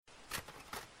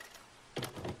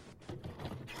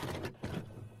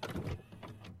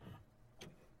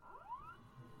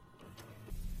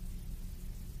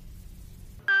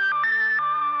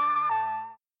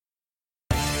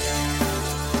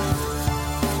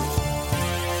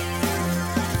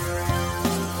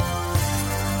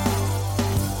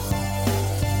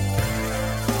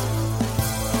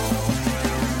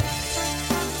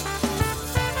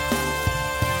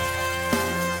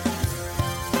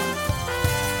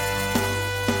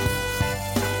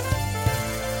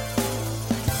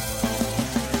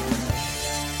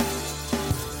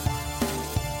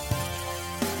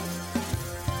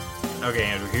Okay,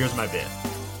 Andrew, here's my bit.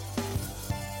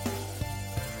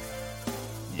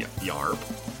 Yarp.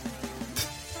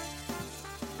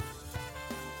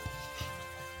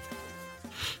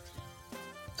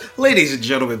 Ladies and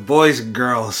gentlemen, boys and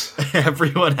girls,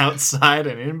 Everyone outside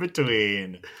and in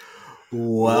between.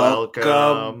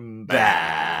 welcome back.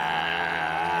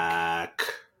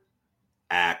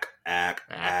 Ack, ack,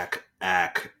 ack,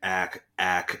 ack, ack,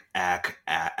 ack, ack,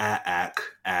 ack, ack,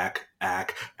 ack, ack,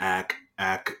 ack,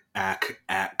 ack, ack,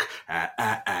 ack,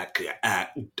 ack,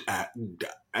 ack.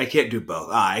 I can't do both.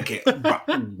 I can't.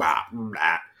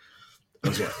 I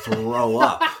was gonna throw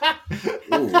up.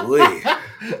 Ooh,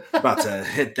 about to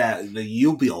hit the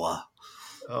uvula.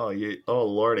 Oh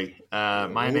lordy.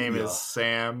 My name is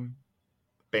Sam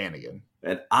Bannigan.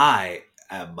 And I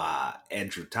am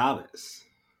Andrew Thomas.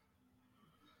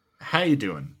 How you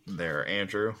doing there,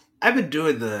 Andrew? I've been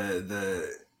doing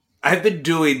I've been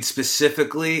doing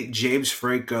specifically James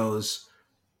Franco's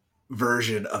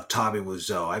version of Tommy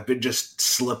Wiseau. I've been just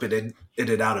slipping in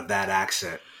and out of that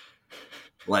accent.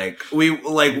 You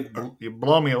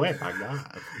blow me away, my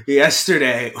God.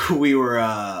 Yesterday we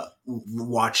were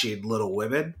watching Little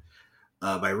Women.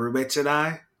 My roommates and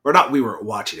I, or not, we weren't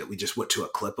watching it. We just went to a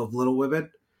clip of Little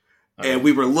Women, and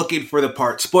we were looking for the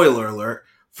part. Spoiler alert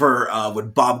for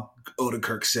when Bob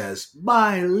Odenkirk says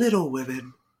 "My Little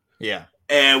Women." Yeah,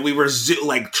 and we were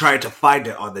trying to find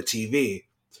it on the TV,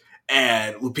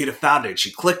 and Lupita found it. And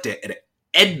she clicked it, and it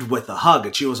ended with a hug.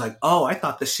 And she was like, "Oh, I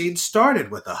thought the scene started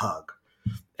with a hug."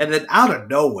 And then out of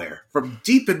nowhere, from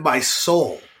deep in my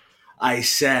soul, I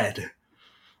said,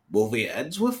 "Movie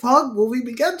ends with hug, movie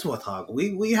begins with hug.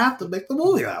 We have to make the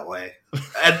movie that way."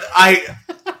 And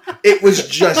it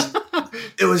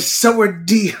was somewhere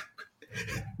deep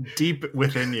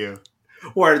within you,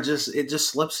 where it just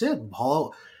slips in.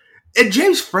 And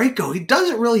James Franco, he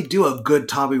doesn't really do a good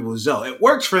Tommy Wiseau. It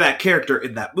works for that character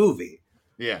in that movie.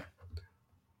 Yeah,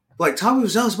 like Tommy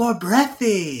Wiseau's more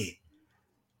breathy.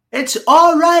 It's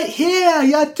all right here.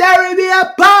 You're tearing me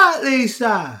apart,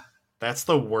 Lisa. That's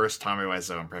the worst Tommy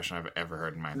Wiseau impression I've ever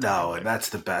heard in my entire life. No, that's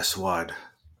the best one.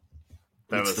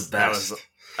 That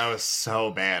was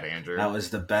so bad, Andrew. That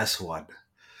was the best one.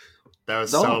 That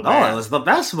was so bad. No, it was the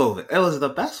best movie. It was the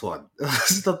best one. It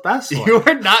was the best one.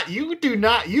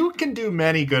 You can do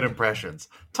many good impressions.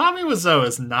 Tommy Wiseau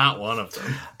is not one of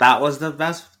them. That was the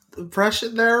best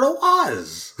impression there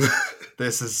was.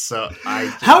 This is so...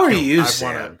 How are you,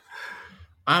 Sam?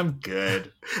 I'm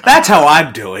good. That's how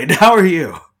I'm doing. How are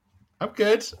you? I'm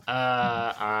good.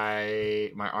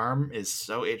 My arm is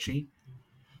so itchy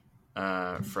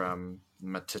from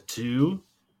my tattoo.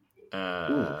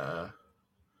 I'm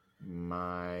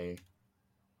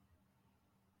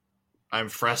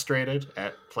frustrated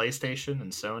at PlayStation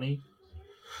and Sony.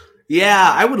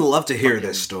 Yeah, I would love to hear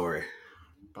this story.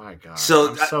 By God.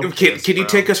 So, pissed, can you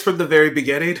take us from the very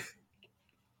beginning?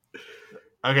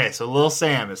 Okay, so Lil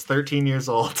Sam is 13 years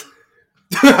old.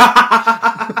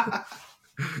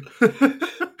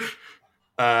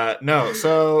 No,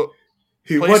 so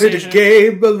he wanted a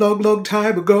game a long, long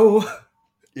time ago.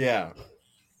 Yeah.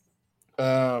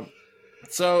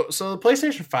 So the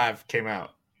PlayStation 5 came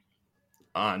out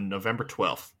on November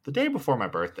 12th, the day before my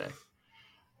birthday.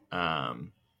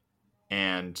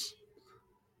 And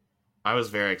I was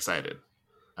very excited.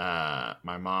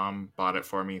 My mom bought it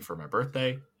for me for my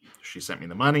birthday. She sent me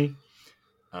the money,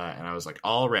 and I was like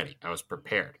all ready. I was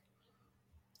prepared.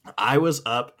 I was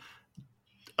up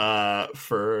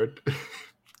for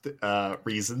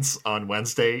reasons on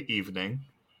Wednesday evening.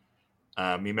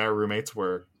 Me and my roommates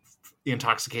were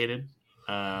intoxicated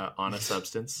on a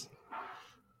substance.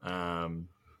 That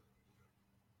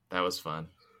was fun.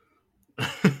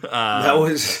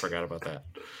 I forgot about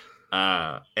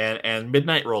that. And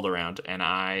midnight rolled around, and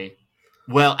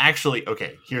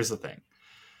okay, here's the thing.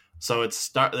 So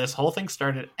this whole thing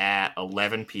started at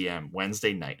 11 p.m.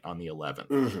 Wednesday night on the 11th.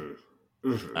 Mm-hmm.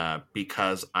 Mm-hmm.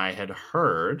 Because I had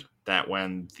heard that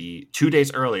when 2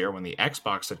 days earlier, when the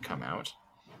Xbox had come out,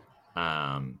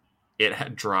 it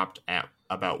had dropped at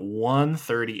about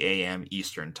 1:30 a.m.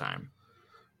 Eastern time.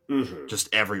 Mm-hmm.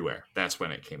 Just everywhere. That's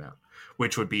when it came out,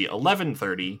 which would be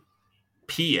 11:30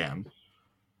 p.m.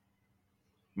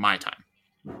 my time.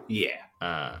 Yeah.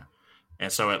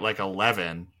 And so at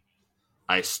 11,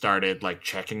 I started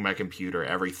checking my computer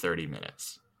every 30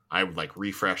 minutes. I would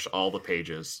refresh all the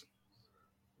pages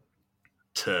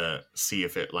to see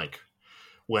if it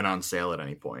went on sale at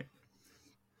any point.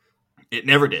 It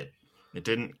never did. It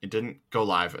didn't go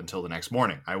live until the next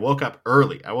morning. I woke up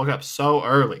early. I woke up so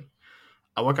early.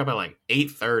 I woke up at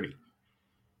 8:30.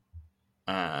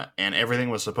 And everything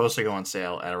was supposed to go on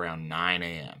sale at around 9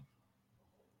 a.m.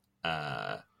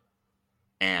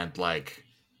 and like,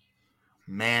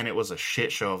 man, it was a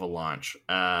shit show of a launch.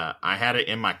 I had it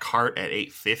in my cart at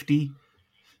 8:50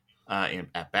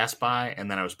 at Best Buy, and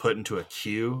then I was put into a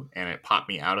queue, and it popped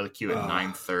me out of the queue at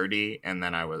 9:30, and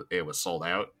then it was sold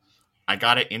out. I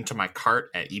got it into my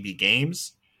cart at EB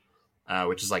Games,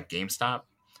 which is like GameStop,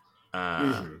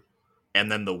 and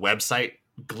then the website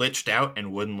glitched out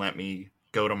and wouldn't let me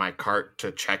go to my cart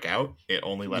to check out. It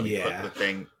only let me put the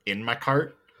thing in my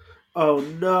cart. Oh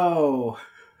no.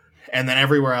 And then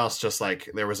everywhere else, just like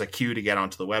there was a queue to get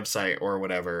onto the website or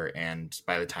whatever, and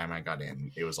by the time I got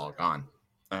in, it was all gone.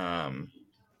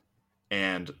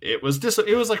 And it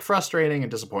was like frustrating and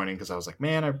disappointing because I was like,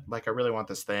 man, I really want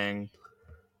this thing.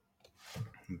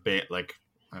 But like,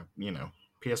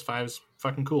 PS5 is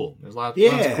fucking cool. There's lots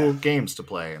of cool games to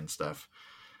play and stuff.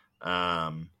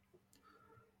 And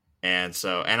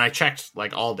I checked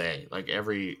like all day, like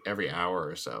every hour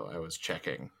or so, I was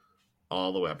checking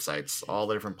all the websites, all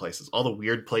the different places, all the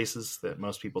weird places that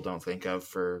most people don't think of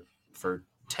for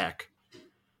tech.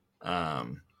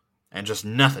 And just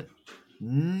nothing.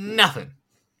 And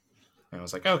I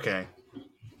was like, okay,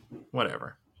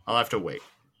 whatever. I'll have to wait.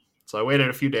 So I waited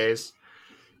a few days.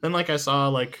 Then like I saw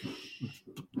like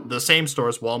the same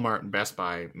stores, Walmart and Best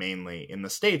Buy mainly in the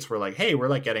States, were like, hey, we're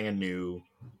like getting a new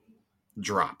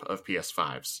drop of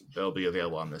PS5s. They'll be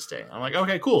available on this day. I'm like,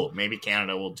 okay, cool. Maybe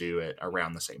Canada will do it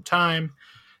around the same time.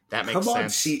 That makes sense. Come on,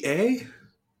 CA.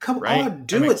 Come on,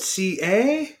 do it,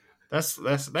 CA.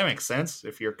 That makes sense.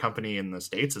 If your company in the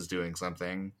States is doing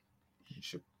something, you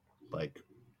should like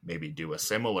maybe do a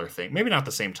similar thing. Maybe not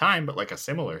the same time, but like a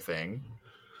similar thing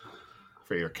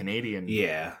for your Canadian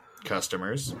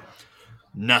customers.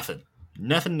 Nothing.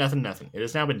 It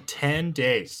has now been 10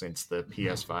 days since the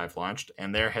PS5 launched,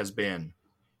 and there has been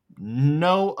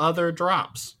no other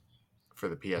drops for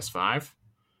the PS5.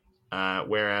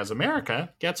 Whereas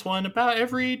America gets one about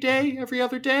every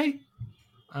other day,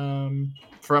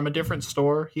 from a different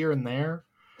store here and there.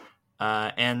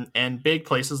 And big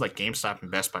places like GameStop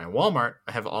and Best Buy and Walmart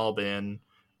have all been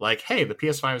like, hey, the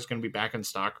PS5 is going to be back in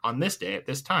stock on this day at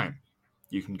this time.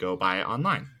 You can go buy it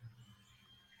online.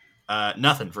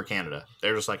 Nothing for Canada.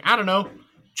 They're just like, I don't know.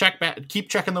 Keep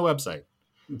checking the website.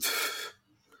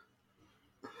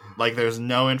 Like, there's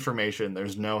no information.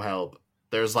 There's no help.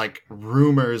 There's like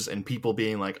rumors and people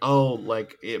being like, oh,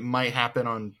 like it might happen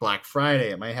on Black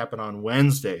Friday. It might happen on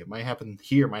Wednesday. It might happen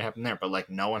here. It might happen there. But like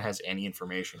no one has any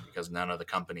information because none of the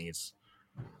companies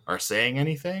are saying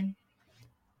anything.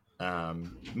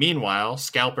 Meanwhile,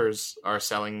 scalpers are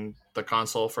selling the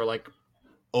console for like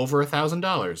over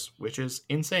 $1,000, which is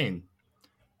insane.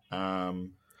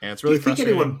 And it's really frustrating. Do you think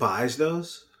anyone buys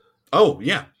those? Oh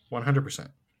yeah, 100%.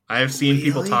 I have seen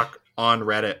people talk on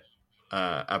Reddit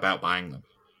about buying them,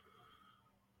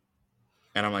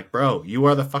 and I'm like, bro, you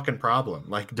are the fucking problem.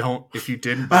 Like, if you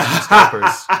didn't buy the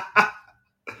scalpers,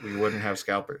 we wouldn't have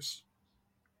scalpers.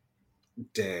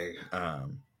 Dang.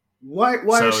 Why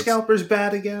are scalpers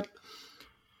bad again?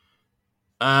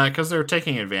 Because they're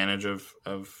taking advantage of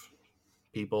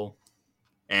people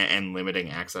and limiting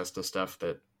access to stuff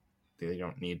that they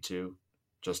don't need to,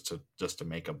 just to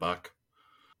make a buck.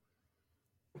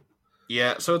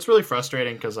 Yeah, so it's really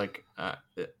frustrating because like I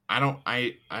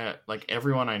like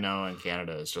everyone I know in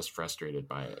Canada is just frustrated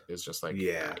by it. It's just like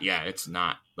it's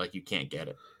not like you can't get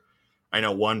it. I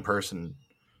know one person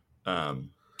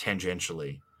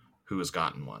tangentially who has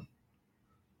gotten one.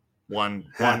 One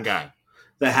guy.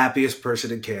 The happiest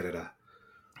person in Canada.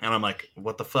 And I'm like,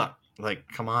 what the fuck? Like,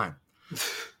 come on.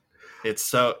 It's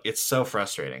so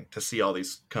frustrating to see all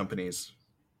these companies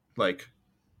like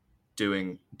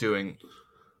doing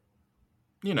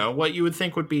what you would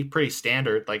think would be pretty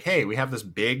standard. Like, hey, we have this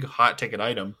big hot ticket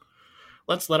item.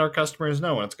 Let's let our customers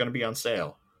know when it's going to be on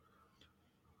sale.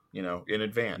 In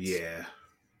advance. Yeah.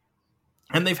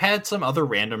 And they've had some other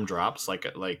random drops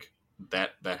like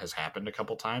that has happened a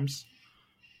couple times.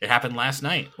 It happened last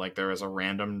night. Like there was a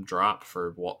random drop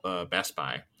for Best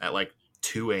Buy at like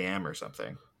 2 a.m. or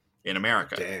something in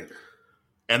America. Damn.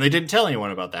 And they didn't tell anyone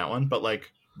about that one, but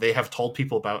like they have told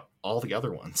people about all the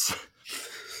other ones.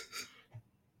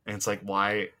 And it's like,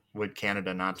 why would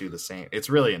Canada not do the same?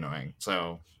 It's really annoying.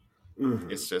 So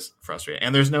It's just frustrating.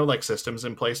 And there's no like systems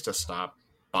in place to stop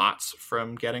bots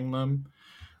from getting them,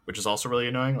 which is also really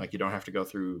annoying. Like you don't have to go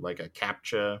through like a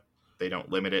CAPTCHA. They don't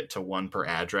limit it to one per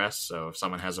address. So if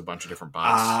someone has a bunch of different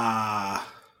bots,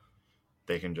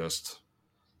 they can just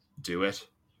do it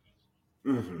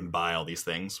and buy all these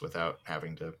things without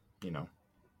having to,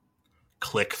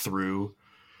 click through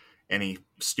any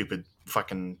stupid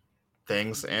fucking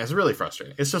things. And it's really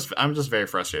frustrating. I'm just very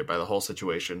frustrated by the whole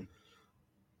situation.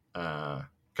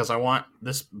 because I want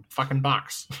this fucking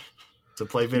box to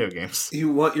play video games.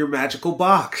 You want your magical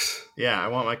box. Yeah, I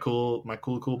want my cool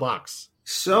box.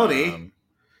 Sony.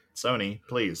 Sony,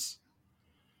 please.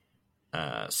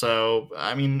 So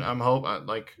I mean, I'm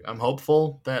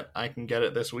hopeful that I can get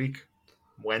it this week.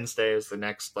 Wednesday is the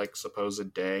next like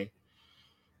supposed day,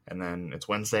 and then it's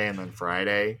Wednesday and then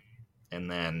Friday,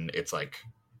 and then it's like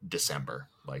December.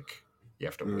 Like you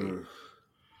have to wait.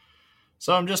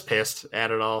 So I'm just pissed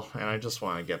at it all, and I just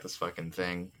want to get this fucking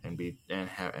thing and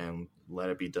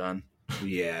let it be done.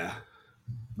 Yeah,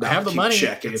 I have the money.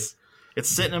 Checking. It's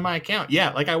sitting in my account. Yeah,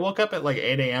 like I woke up at like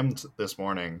 8 a.m. this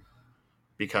morning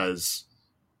because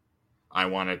I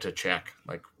wanted to check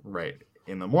like right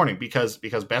in the morning because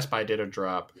Best Buy did a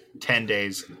drop 10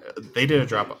 days. They did a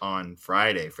drop on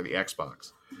Friday for the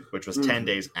Xbox, which was 10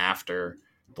 days after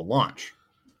the launch.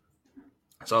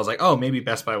 So I was like, oh, maybe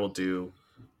Best Buy will do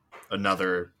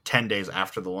another 10 days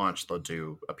after the launch. They'll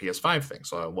do a PS5 thing.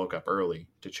 So I woke up early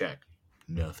to check.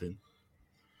 Nothing.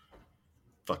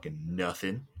 Fucking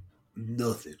nothing.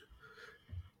 Nothing.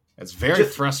 It's very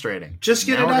frustrating. Just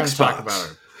get an Xbox. Talk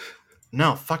about it.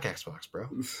 No, fuck Xbox, bro.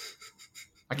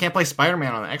 I can't play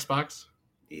Spider-Man on the Xbox.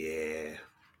 Yeah.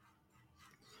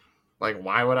 Like,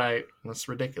 why would I? That's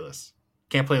ridiculous.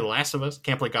 Can't play The Last of Us.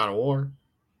 Can't play God of War.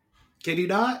 Can you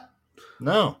not?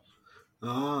 No.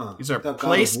 Oh, these are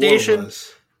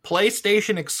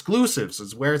PlayStation exclusives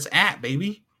is where it's at,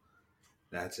 baby.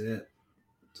 That's it.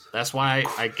 That's why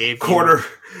I gave quarter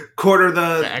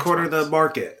the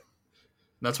market.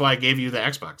 That's why I gave you the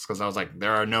Xbox, because I was like,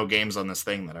 there are no games on this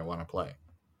thing that I want to play.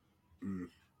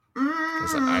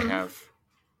 Because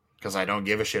I don't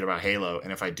give a shit about Halo,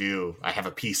 and if I do, I have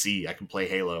a PC. I can play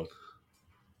Halo.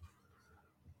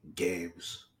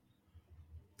 Games.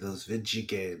 Those Vinci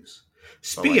games.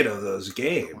 Speaking of those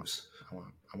games,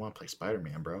 I want to play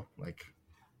Spider-Man, bro. Like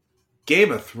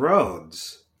Game of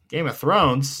Thrones. Game of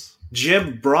Thrones.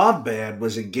 Jim Broadbent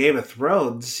was in Game of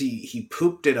Thrones. He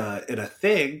pooped in a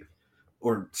thing,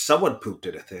 or someone pooped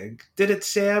in a thing. Did it,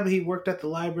 Sam? He worked at the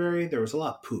library. There was a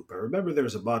lot of poop. I remember there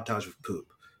was a montage of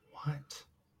poop. What?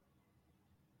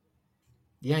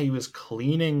 Yeah, he was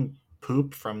cleaning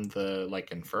poop from the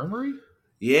infirmary.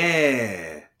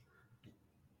 Yeah.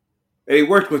 And he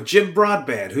worked with Jim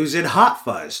Broadbent, who's in Hot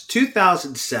Fuzz,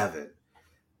 2007.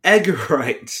 Edgar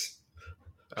Wright's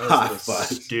Hot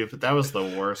Fuzz. Stupid. That was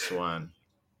the worst one.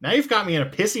 Now you've got me in a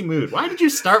pissy mood. Why did you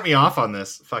start me off on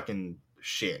this fucking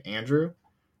shit, Andrew?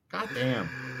 God damn.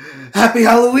 Happy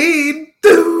Halloween!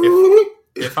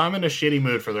 If I'm in a shitty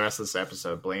mood for the rest of this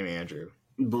episode, blame Andrew.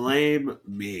 Blame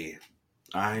me.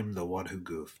 I'm the one who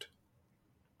goofed.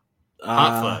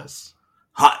 Hot Fuzz.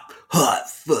 Hot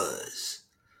Fuzz.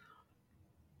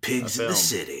 Pigs in the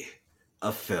City.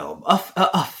 A film.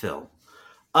 A film.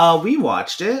 We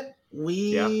watched it.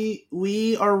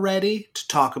 We are ready to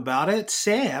talk about it.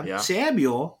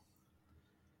 Samuel,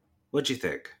 what'd you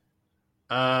think?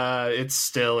 It's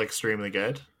still extremely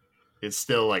good. It's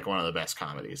still one of the best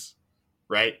comedies,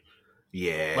 right?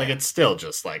 Yeah. It's still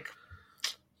just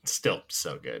it's still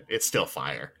so good. It's still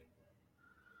fire.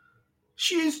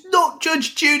 She's not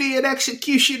Judge Judy, an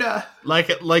executioner.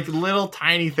 Like little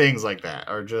tiny things like that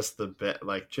are just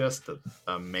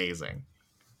amazing.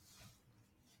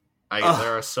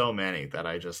 There are so many that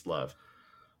I just love.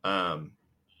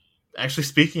 Actually,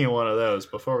 speaking of one of those,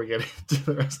 before we get into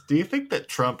the rest, do you think that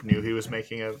Trump knew he was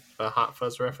making a Hot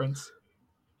Fuzz reference?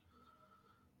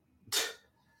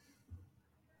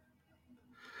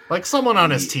 Someone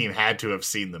on his team had to have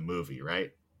seen the movie,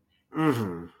 right?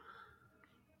 Mm-hmm.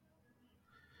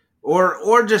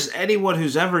 Or just anyone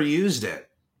who's ever used it.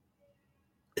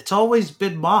 It's always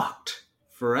been mocked.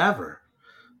 Forever.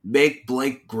 Make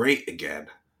Blake great again.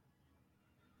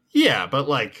 Yeah, but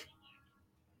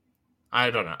I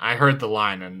don't know. I heard the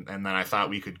line and then I thought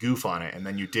we could goof on it, and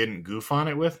then you didn't goof on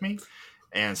it with me.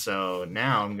 And so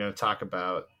now I'm going to talk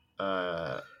about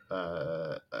the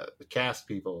cast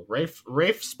people.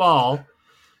 Rafe Spall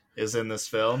is in this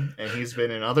film, and he's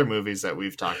been in other movies that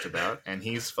we've talked about, and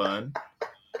he's fun.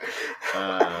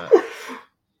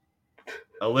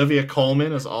 Olivia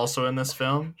Colman is also in this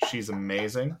film. She's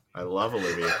amazing. I love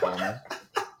Olivia Colman.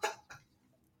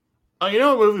 Oh, you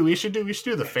know what movie we should do? We should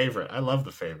do The Favorite. I love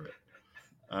The Favorite.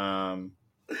 I'm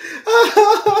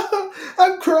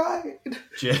crying.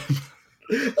 Jim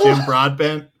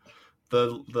Broadbent,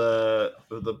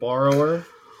 the borrower.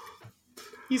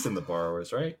 He's in The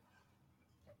Borrowers, right?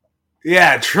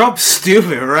 Yeah, Trump's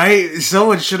stupid, right?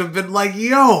 Someone should have been like,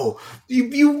 "Yo,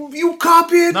 you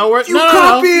copied? Edgar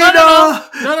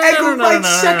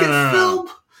Wright's second film?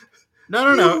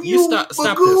 No. You stop this.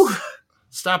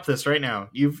 Stop this right now.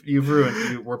 You've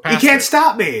ruined. We're You past. can't it.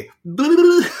 stop me.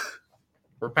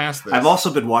 We're past this. I've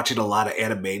also been watching a lot of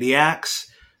Animaniacs,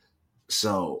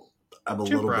 so I'm a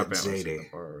Jim little bit Broadbent was in zany. The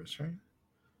Borrowers, right?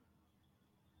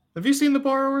 Have you seen The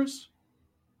Borrowers?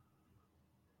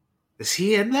 Is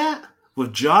he in that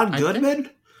with John I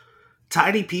Goodman?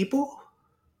 Tiny People.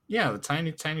 Yeah, the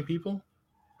tiny people.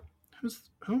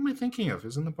 Who am I thinking of?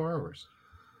 Who's in The Borrowers?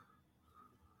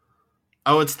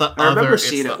 Oh, it's the I remember other. It's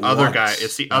seeing the it other once. guy.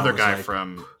 It's the I other was guy like-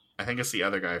 from. I think it's the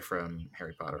other guy from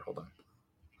Harry Potter. Hold on.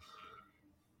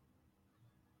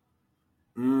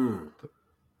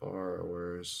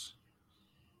 Borrowers.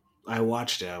 I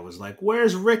watched it. I was like,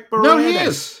 "Where's Rick Moranis?" No, he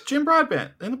is Jim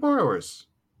Broadbent in The Borrowers.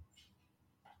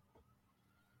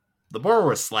 The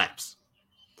Borrowers slaps.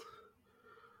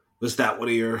 Was that one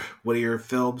of your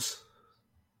films?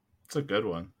 It's a good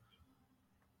one.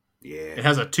 It Yeah.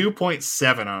 has a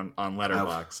 2.7 on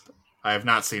Letterboxd. I have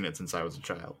not seen it since I was a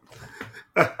child.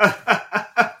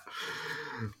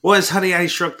 What is Honey I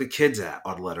Shrunk the Kids at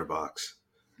on Letterboxd?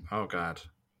 Oh God.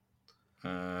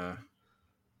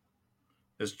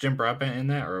 Is Jim Broadbent in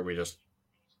that, or are we just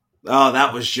Oh,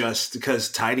 that was just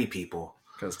because Tiny People.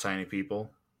 because tiny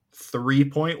people?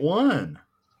 3.1.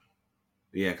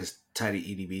 Yeah, because tiny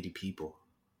itty bitty people.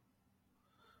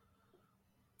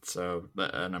 So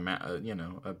an amount,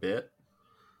 a bit.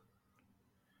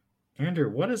 Andrew,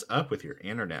 what is up with your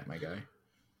internet, my guy?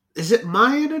 Is it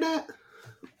my internet?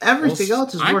 Everything Well,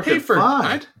 else is I working pay for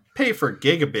fine. I pay for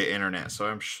gigabit internet,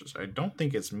 so I don't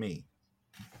think it's me.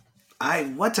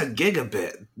 What's a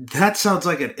gigabit? That sounds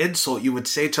like an insult you would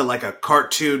say to like a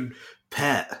cartoon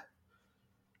pet.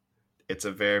 It's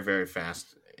a very, very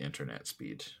fast internet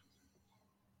speed.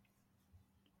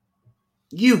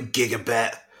 You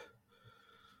gigabit.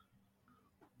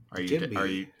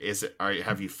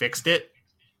 Have you fixed it?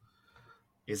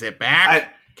 Is it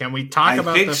back? Can we talk I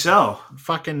about think the so.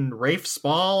 fucking Rafe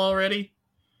Spall already?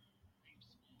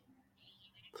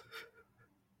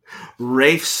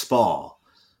 Rafe Spall.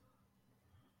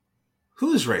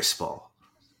 Who's Rafe Spall?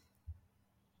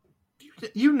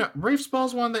 You know, Rafe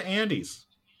Spall's one of the Andes.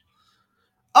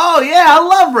 Oh yeah, I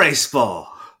love Rafe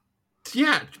Spall.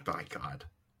 Yeah, by God.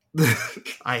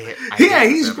 I Yeah, hate this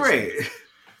he's episode. great.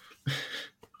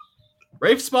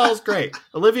 Rafe Spall's great.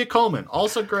 Olivia Colman,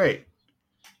 also great.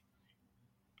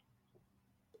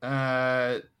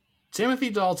 Timothy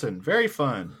Dalton, very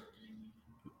fun.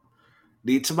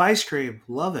 Need some ice cream.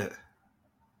 Love it.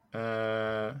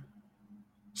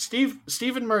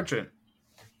 Stephen Merchant,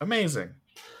 amazing.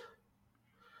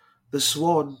 The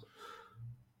Swan.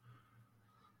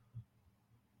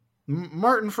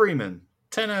 Martin Freeman,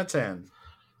 10 out of 10.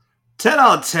 10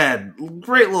 out of 10.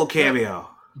 Great little cameo.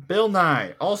 Bill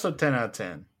Nye, also 10 out of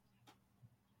 10.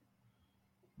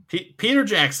 Peter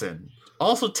Jackson,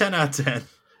 also 10 out of 10.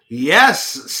 Yes,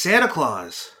 Santa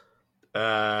Claus.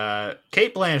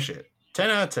 Kate Blanchett, 10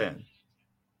 out of 10.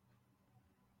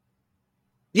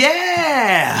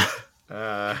 Yeah.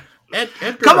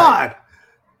 Edgar Come Wright,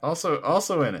 on.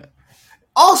 also in it.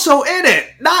 Also in it.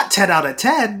 Not 10 out of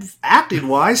 10 acting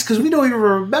wise because we don't even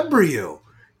remember you.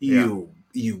 You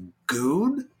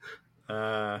goon.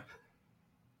 I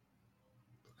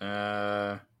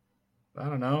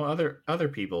don't know. Other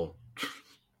people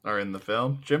are in the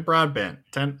film. Jim Broadbent,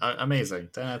 10, amazing,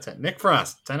 10 out of 10. Nick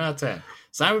Frost, 10 out of 10.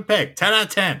 Simon Pegg, 10 out of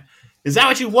 10. Is that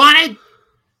what you wanted?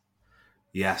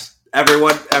 Yes.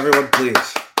 Everyone,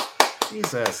 please.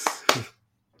 Jesus.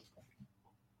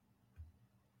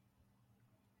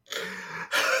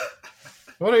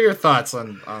 What are your thoughts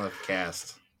on the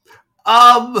cast?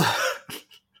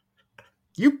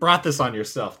 You brought this on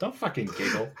yourself. Don't fucking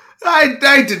giggle.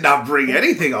 I did not bring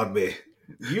anything on me.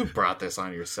 You brought this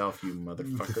on yourself, you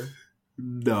motherfucker.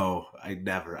 No, I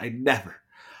never. The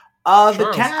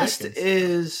Charles cast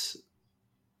Dickens.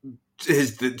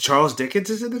 is the Charles Dickens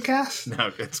is in the cast?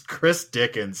 No, it's Chris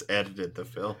Dickens edited the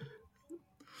film.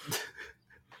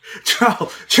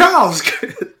 Charles.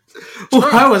 Well,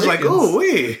 I was like, Dickens. oh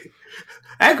wait,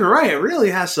 Edgar Wright really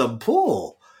has some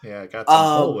pull. Yeah, I got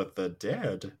some pull with the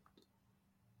dead.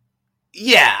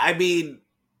 Yeah, I mean,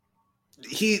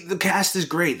 the cast is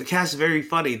great. The cast is very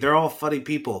funny. They're all funny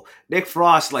people. Nick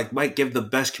Frost might give the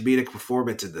best comedic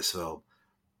performance in this film.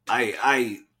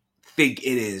 I think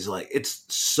it is it's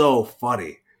so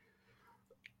funny.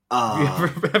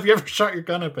 Have you ever shot your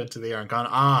gun up into the air and gone,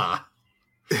 ah?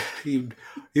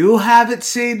 You haven't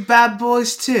seen Bad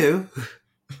Boys 2?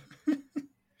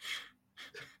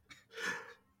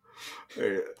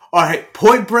 All right,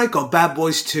 Point Break or Bad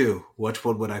Boys 2? Which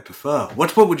one would I prefer?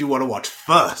 Which one would you want to watch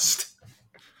first?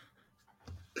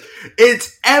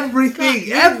 It's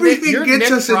everything. Everything gets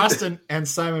Nick us Frost and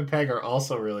Simon Pegg are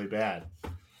also really bad.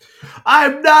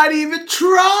 I'm not even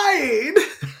trying.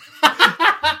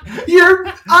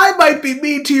 I might be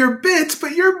mean to your bits,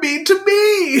 but you're mean to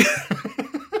me.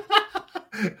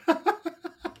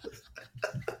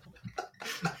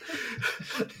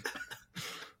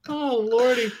 Oh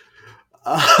lordy.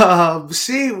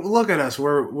 See, look at us.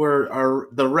 We're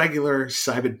the regular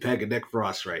Simon Pegg and Nick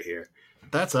Frost right here.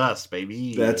 That's us,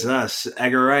 baby. That's us.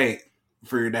 Edgar Wright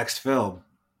for your next film.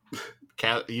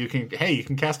 You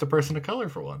can cast a person of color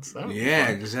for once. Yeah,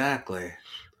 exactly.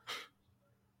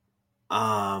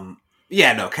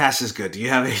 Yeah, no, cast is good. Do you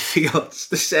have anything else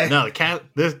to say? No,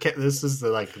 this is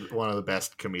one of the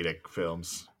best comedic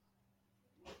films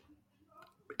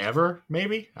ever.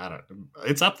 Maybe I don't.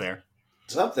 It's up there.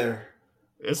 It's up there.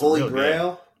 It's Holy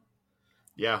Grail.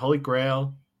 Good. Yeah, Holy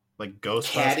Grail. Like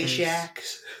Ghostbusters. Caddyshack.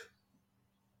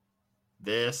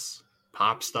 This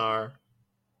Pop Star.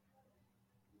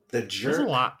 The Jerk. There's a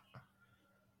lot.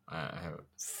 I haven't.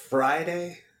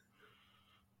 Friday.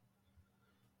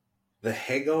 The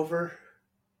Hangover.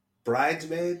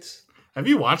 Bridesmaids. Have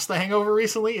you watched The Hangover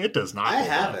recently? It does not. I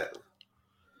haven't.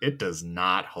 It does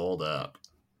not hold up.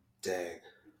 Dang.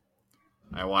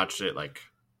 I watched it like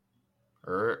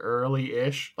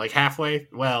early-ish, like halfway.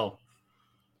 Well,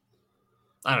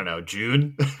 I don't know,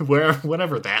 June,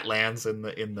 whenever that lands in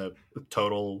the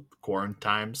total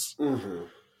quarantines. Mm-hmm.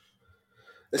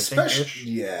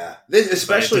 Especially, yeah.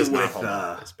 Especially with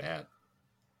it's bad.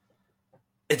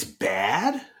 It's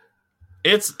bad.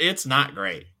 It's not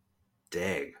great.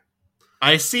 Dang.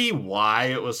 I see why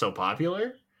it was so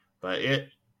popular, but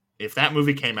if that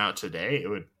movie came out today, it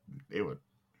would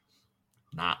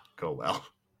not go well.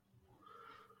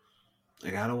 I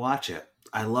gotta watch it.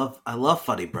 I love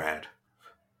Funny Brad.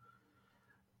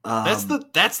 That's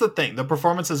the thing. The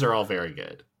performances are all very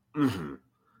good. Mm-hmm.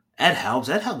 Ed Helms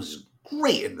is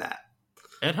great in that.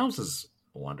 Ed Helms is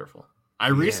wonderful. I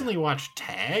recently watched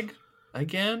Tag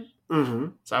again. Mm-hmm.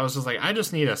 So I was just like, I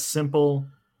just need a simple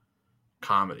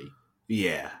comedy.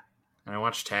 Yeah. And I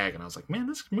watched Tag, and I was like, man,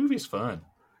 this movie's fun.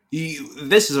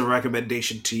 This is a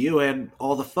recommendation to you and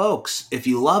all the folks. If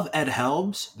you love Ed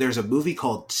Helms, there's a movie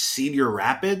called Cedar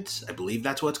Rapids. I believe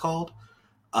that's what it's called.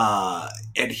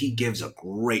 And he gives a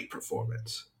great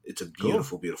performance. It's a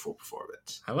beautiful, beautiful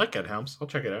performance. I like Ed Helms. I'll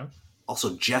check it out.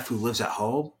 Also, Jeff, Who Lives at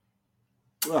Home.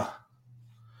 Ugh.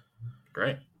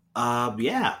 Great.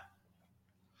 Yeah.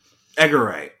 Edgar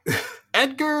Wright.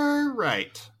 Edgar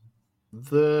Wright.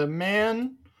 The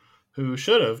man who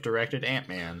should have directed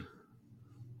Ant-Man.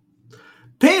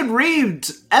 Peyton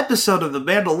Reed's episode of The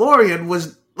Mandalorian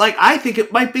was, I think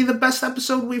it might be the best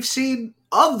episode we've seen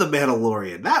of The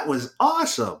Mandalorian. That was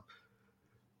awesome.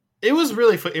 It was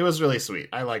really it was really sweet.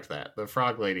 I liked that. The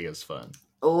frog lady is fun.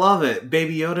 I love it.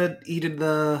 Baby Yoda eating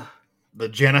the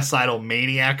genocidal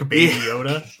maniac Baby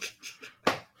Yoda.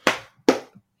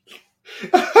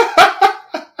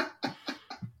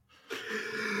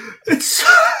 It's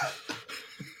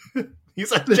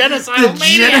he's a genocidal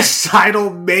maniac.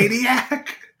 Genocidal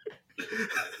maniac.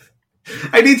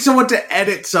 I need someone to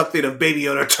edit something of Baby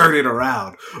Yoda turning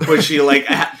around when she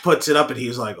puts it up, and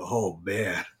he's like, "Oh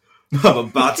man, I'm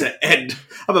about to end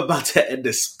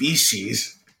a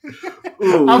species.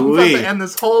 I'm about to end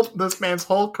this man's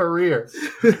whole career."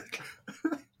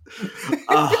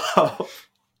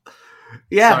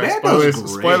 Yeah, sorry,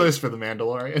 spoilers for The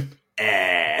Mandalorian.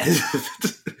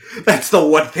 That's the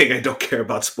one thing I don't care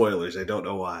about spoilers. I don't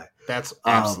know why. That's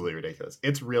absolutely ridiculous.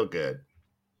 It's real good.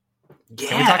 Yeah.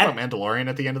 Can we talk about Mandalorian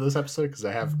at the end of this episode? Because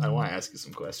I want to ask you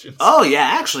some questions. Oh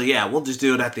yeah, actually, yeah. We'll just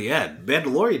do it at the end.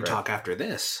 Mandalorian talk after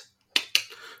this.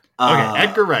 Okay,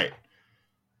 Edgar Wright.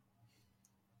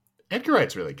 Edgar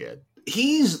Wright's really good.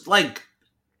 He's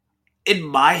in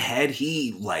my head,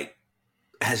 he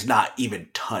has not even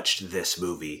touched this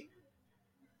movie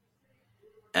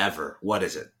ever. What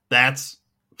is it? That's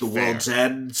The fair. World's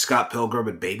End, Scott Pilgrim,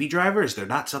 and Baby Driver. Is there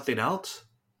not something else?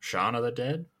 Shaun of the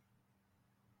Dead.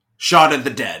 Shaun of the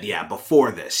Dead. Yeah,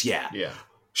 before this. Yeah. Yeah.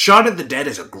 Shaun of the Dead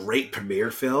is a great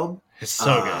premiere film. It's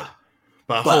so good.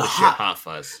 But holy shit, Hot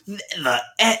Fuzz.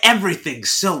 Everything's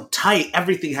so tight.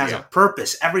 Everything has a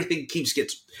purpose. Everything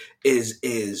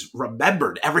is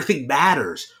remembered. Everything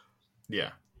matters.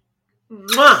 Yeah.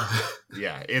 Mwah!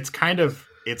 Yeah, it's kind of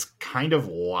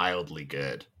wildly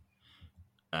good.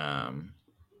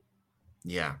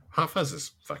 Yeah, Hot Fuzz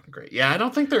is fucking great. Yeah, I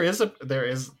don't think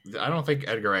I don't think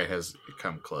Edgar Wright has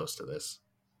come close to this.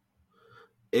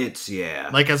 It's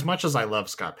as much as I love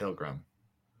Scott Pilgrim,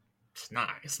 it's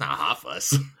not Hot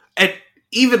Fuzz. And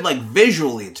even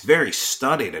visually, it's very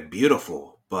stunning and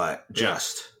beautiful, but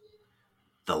just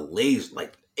the laser,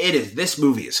 like it is. This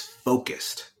movie is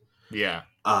focused. Yeah.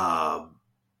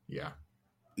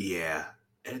 Yeah,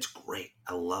 and it's great.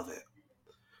 I love it.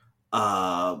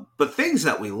 But things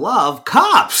that we love,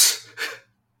 cops.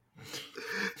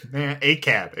 Man,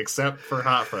 ACAB, except for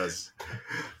Hot Fuzz.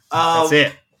 That's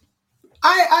it.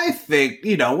 I think,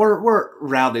 we're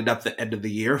rounding up the end of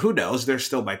the year. Who knows? There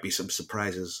still might be some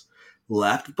surprises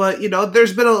left. But,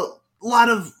 there's been a lot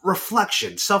of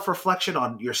reflection, self-reflection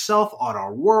on yourself, on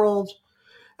our world.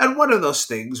 And one of those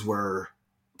things were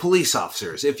police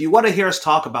officers. If you want to hear us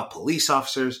talk about police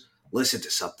officers, listen to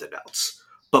something else.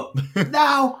 But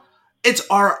now it's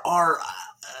our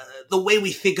the way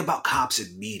we think about cops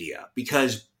in media.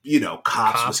 Because,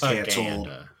 Cops was canceled.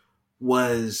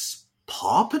 Was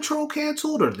Paw Patrol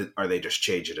canceled, or are they just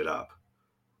changing it up?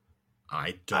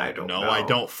 I don't know. I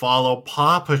don't follow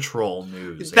Paw Patrol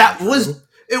news.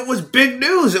 It was big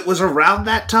news. It was around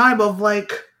that time of I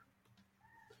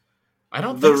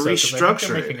don't think so, restructuring. I think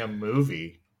they're making a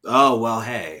movie. Oh well,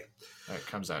 hey, that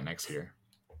comes out next year.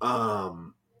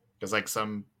 Because I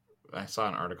saw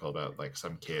an article about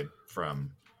some kid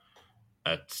from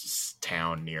a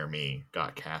town near me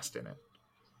got cast in it.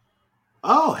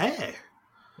 Oh, hey.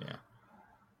 Yeah.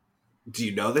 Do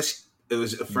you know this? It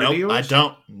was a friend of yours? I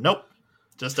don't. Nope.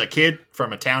 Just a kid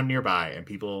from a town nearby, and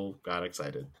people got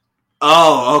excited.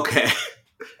 Oh, okay.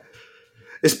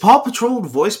 Is Paw Patrol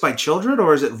voiced by children,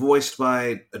 or is it voiced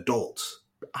by adults?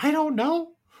 I don't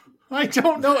know. I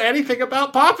don't know anything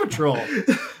about Paw Patrol.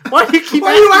 Why do you keep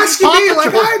Why are you asking me like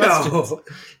I know?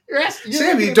 You're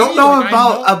Sam, you don't know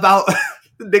about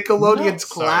Nickelodeon's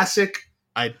classic?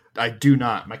 I do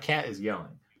not. My cat is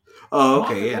yelling. Oh,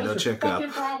 okay. Yeah, no, check up.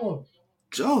 Problem.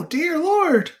 Oh, dear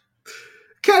Lord.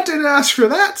 Cat didn't ask for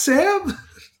that, Sam.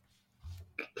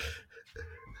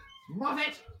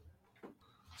 Muppet.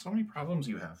 So many problems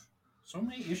you have. So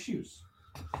many issues.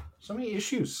 So many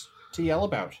issues to yell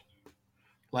about.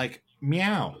 Like,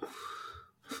 meow.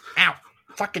 Ow.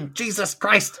 Fucking Jesus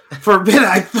Christ. For a minute,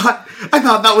 I thought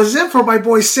that was it for my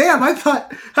boy Sam. I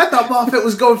thought Moffat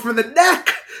was going for the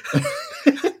neck.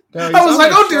 No, I was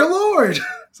like, oh dear Lord.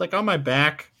 It's like on my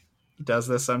back. He does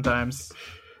this sometimes.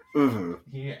 Mm-hmm.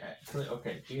 Yeah.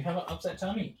 Okay. Do you have an upset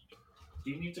tummy?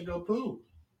 Do you need to go poo?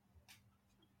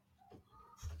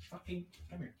 Fucking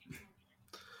come here.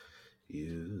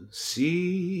 You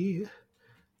see,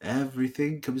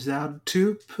 everything comes down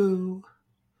to poo.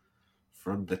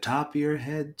 From the top of your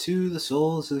head to the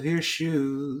soles of your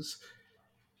shoes.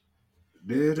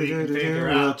 We can figure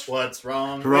out what's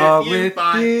wrong with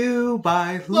you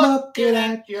by looking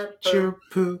at your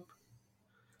poop.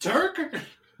 Turk?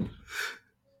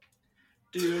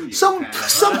 Do you some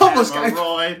homeless guy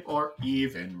hemorrhoid or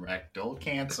even rectal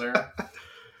cancer?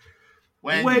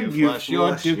 When you flush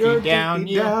your dookie down,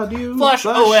 you flush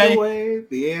away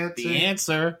the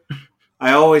answer.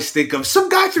 I always think of some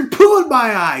guy threw poo in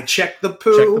my eye. Check the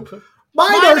poo.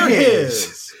 Mine are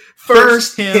his.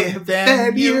 First him,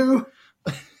 then you.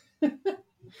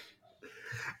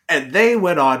 And they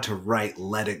went on to write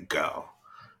 "Let It Go."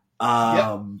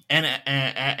 And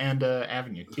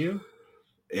Avenue Q.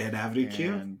 And Avenue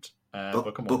Q. And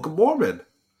Book of Mormon.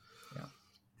 Yeah.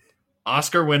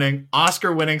 Oscar-winning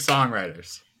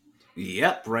songwriters.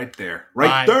 Yep, right there.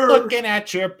 Right there. Looking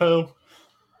at your poo.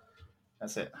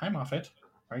 That's it. Hi, Moffat.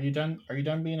 Are you done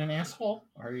being an asshole?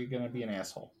 Or are you going to be an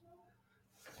asshole?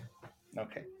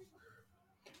 Okay.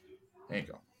 There you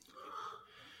go.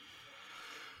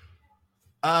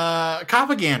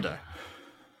 Propaganda.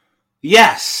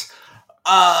 Yes.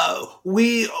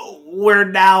 We're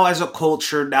now as a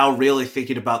culture now really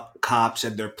thinking about cops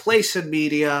and their place in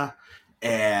media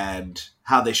and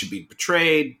how they should be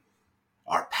portrayed,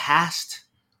 our past.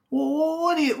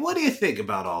 What do you think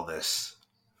about all this?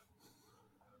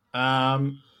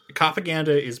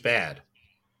 Propaganda is bad.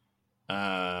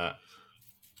 But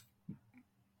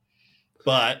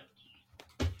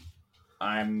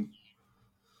I'm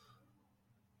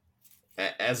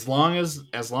as long as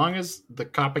the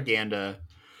propaganda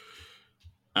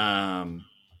can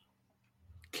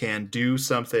do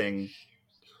something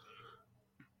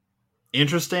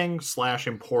interesting /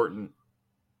 important,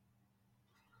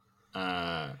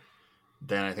 then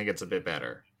I think it's a bit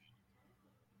better.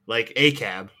 Like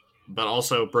ACAB, but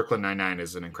also Brooklyn Nine-Nine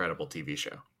is an incredible TV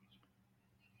show.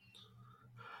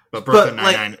 But Brooklyn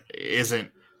Nine-Nine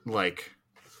isn't like...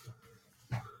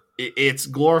 It's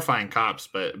glorifying cops,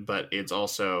 but it's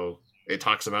also... It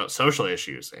talks about social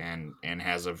issues and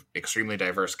has an extremely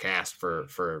diverse cast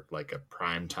for like a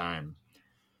primetime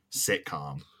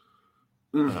sitcom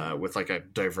with like a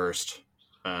diverse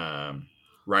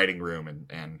writing room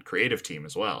and creative team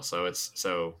as well.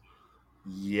 So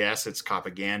yes, it's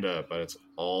propaganda, but it's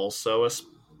also a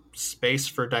space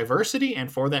for diversity.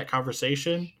 And for that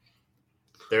conversation,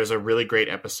 there's a really great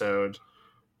episode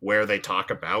where they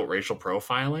talk about racial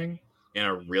profiling in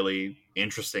a really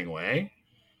interesting way.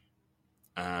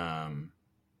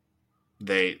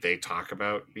 They talk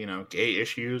about, you know, gay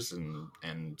issues and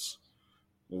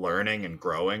learning and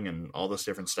growing and all this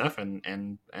different stuff,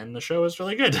 and the show is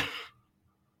really good.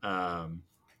 I'm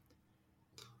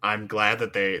glad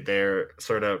that they're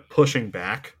sort of pushing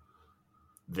back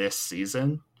this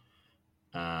season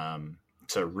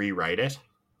to rewrite it.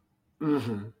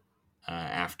 Mm-hmm.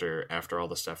 After all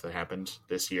the stuff that happened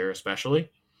this year, especially.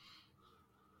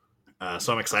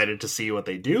 So I'm excited to see what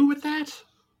they do with that.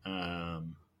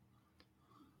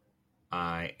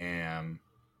 I am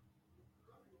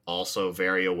also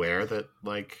very aware that,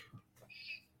 like,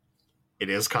 it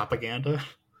is propaganda.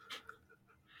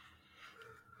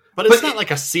 But it's not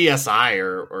like a CSI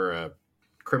or a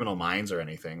Criminal Minds or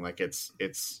anything. Like, it's...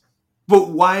 But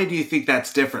why do you think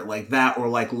that's different? Like that, or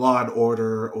like Law and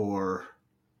Order, or...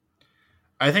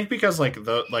 I think because, like,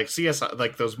 CSI,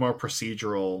 like, those more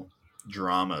procedural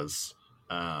dramas,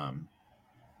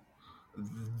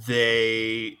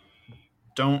 they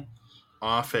don't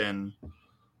often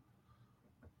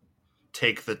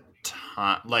take the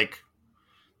time, like,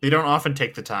 they don't often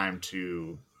take the time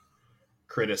to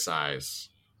criticize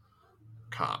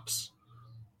cops.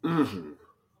 Mm-hmm.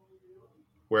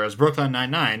 Whereas Brooklyn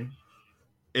Nine-Nine,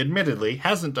 admittedly,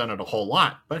 hasn't done it a whole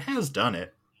lot, but has done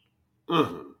it.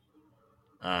 Mm-hmm.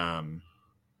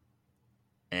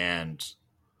 And,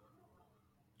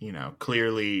 you know,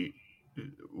 clearly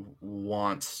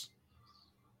wants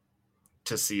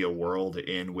to see a world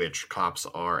in which cops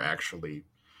are actually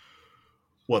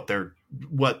what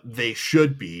they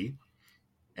should be,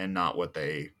 and not what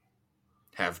they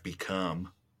have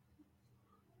become.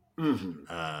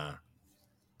 Mm-hmm.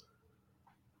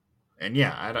 And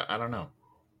yeah, I don't know.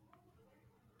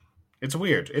 It's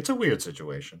weird. It's a weird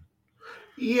situation.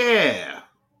 Yeah.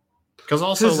 Because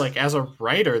also, like, as a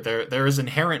writer, there is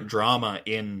inherent drama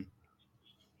in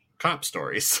cop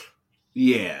stories.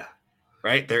 Yeah.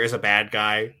 Right? There is a bad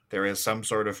guy. There is some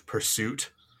sort of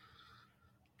pursuit.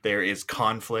 There is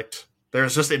conflict.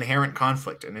 There's just inherent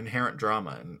conflict and inherent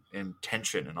drama and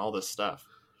tension and all this stuff.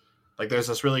 Like, there's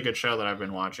this really good show that I've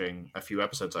been watching a few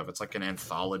episodes of. It's like an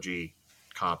anthology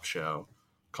cop show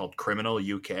called Criminal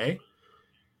UK.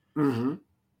 Mm-hmm.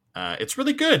 It's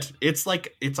really good. It's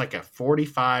like a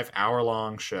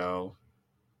 45-hour-long show.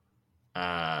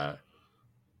 And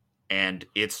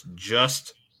it's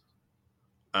just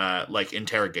like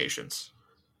interrogations.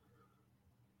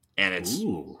 And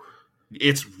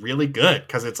it's really good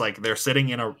because it's like they're sitting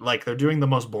in they're doing the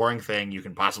most boring thing you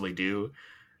can possibly do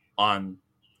on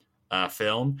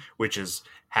film, which is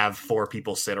have four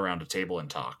people sit around a table and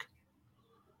talk.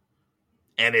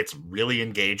 And it's really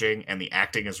engaging, and the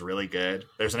acting is really good.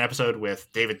 There's an episode with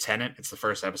David Tennant. It's the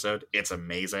first episode. It's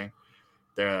amazing.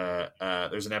 There's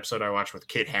an episode I watched with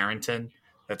Kit Harington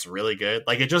that's really good.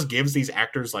 Like, it just gives these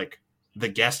actors, like the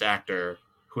guest actor,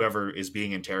 whoever is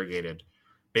being interrogated,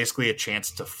 basically a chance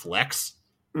to flex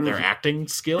their acting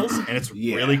skills, and it's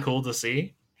really cool to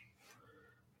see.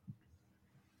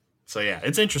 So yeah,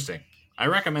 it's interesting. I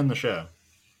recommend the show.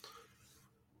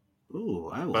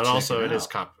 Ooh, I will. But check also, it is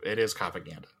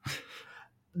propaganda.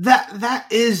 That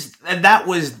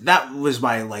was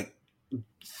my like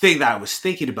thing that I was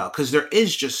thinking about, because there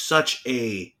is just such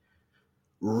a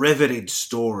riveting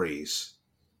stories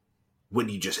when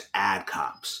you just add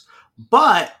cops.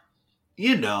 But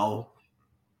you know,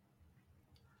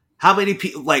 how many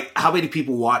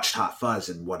people watched Hot Fuzz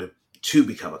and wanted to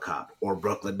become a cop, or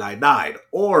Brooklyn Nine-Nine,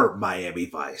 or Miami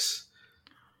Vice?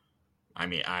 I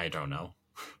mean, I don't know.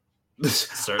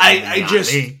 I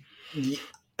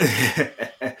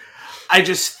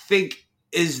just think,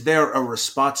 is there a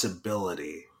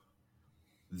responsibility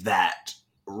that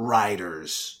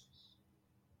writers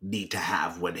need to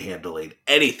have when handling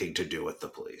anything to do with the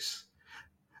police?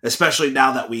 Especially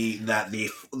now that the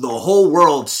whole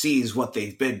world sees what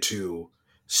they've been to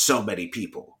so many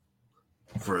people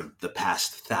for the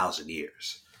past 1,000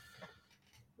 years.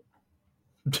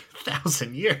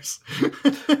 1,000 years.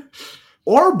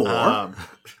 Or more.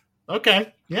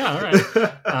 Okay. Yeah, all right.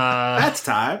 That's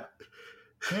time.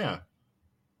 Yeah.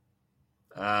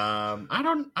 I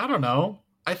don't know.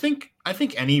 I think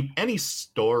any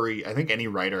story, I think any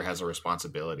writer has a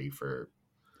responsibility for,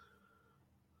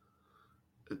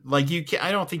 like,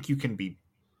 I don't think you can be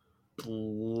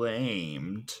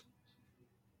blamed.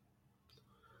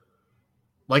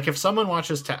 Like, if someone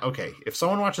watches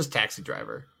Taxi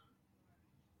Driver,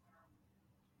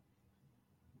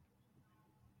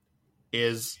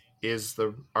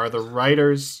 are the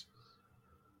writers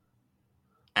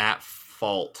at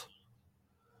fault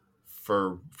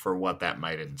for what that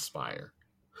might inspire?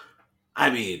 I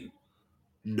mean,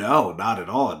 no, not at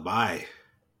all in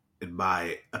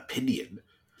my opinion.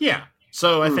 Yeah.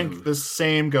 So I think the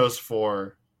same goes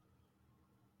for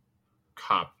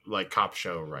cop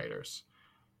show writers.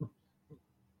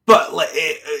 But like,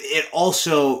 it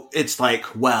also, it's like,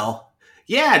 well,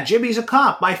 yeah, Jimmy's a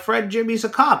cop. My friend Jimmy's a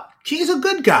cop. He's a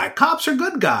good guy. Cops are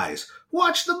good guys.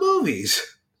 Watch the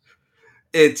movies.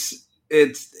 It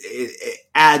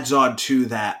adds on to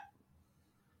that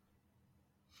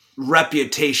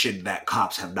reputation that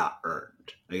cops have not earned.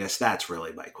 I guess that's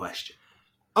really my question.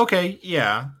 Okay,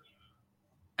 yeah.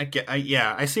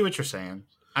 I see what you're saying.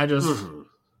 I just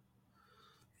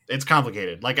it's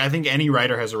complicated. Like, I think any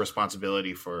writer has a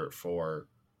responsibility for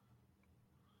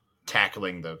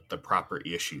tackling the proper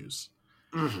issues.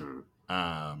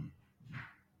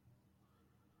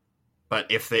 But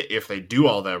if they do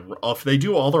all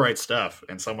the right stuff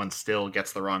and someone still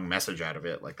gets the wrong message out of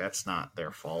it, like, that's not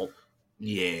their fault.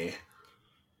 Yeah.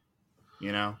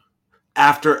 You know?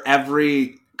 After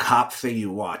every cop thing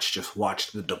you watch, just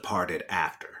watch The Departed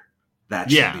after. That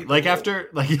should be like rule.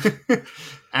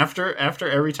 after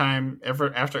every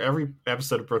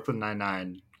episode of Brooklyn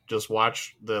Nine-Nine, just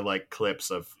watch the like clips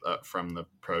of from the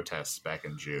protests back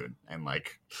in June, and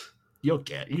like you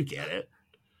get it.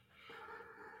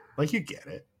 Like, you get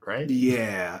it, right?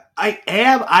 Yeah, I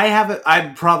am. I haven't.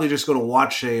 I'm probably just going to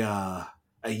watch a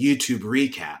YouTube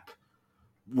recap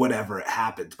whenever it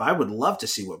happens. But I would love to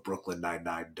see what Brooklyn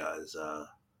Nine-Nine does.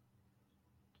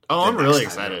 I'm really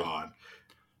excited.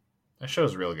 That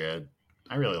show's real good.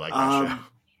 I really like that show.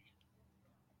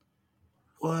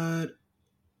 What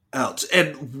else?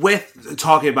 And with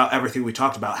talking about everything we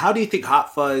talked about, how do you think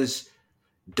Hot Fuzz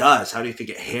does? How do you think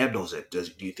it handles it? Do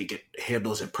you think it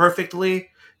handles it perfectly?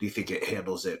 Do you think it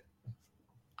handles it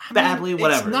badly?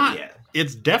 Whatever.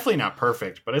 It's definitely not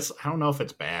perfect, but I don't know if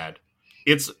it's bad.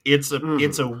 It's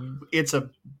a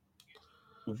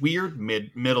weird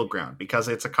middle ground, because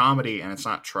it's a comedy and it's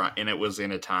not and it was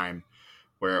in a time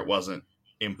where it wasn't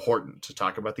important to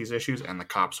talk about these issues, and the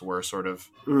cops were sort of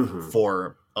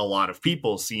for a lot of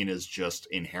people seen as just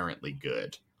inherently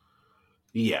good.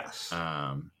 Yes.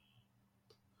 And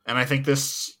I think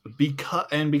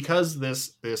because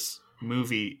this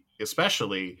movie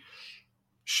especially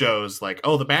shows like,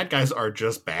 oh, the bad guys are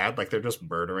just bad, like they're just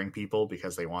murdering people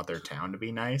because they want their town to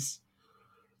be nice,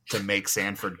 to make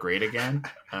Sanford great again,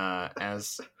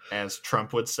 as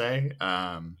Trump would say.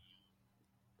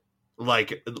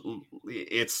 Like,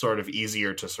 it's sort of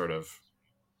easier to sort of,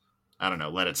 I don't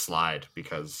know, let it slide,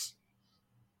 because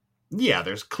yeah,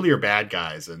 there's clear bad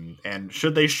guys, and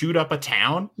should they shoot up a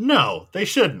town? No, they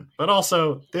shouldn't. But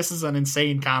also, this is an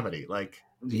insane comedy. Like,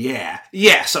 yeah,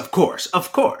 yes, of course.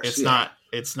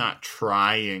 It's not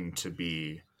trying to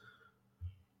be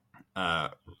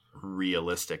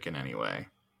realistic in any way.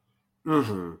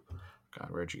 God,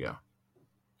 where'd you go?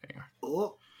 There you are.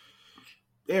 Oh,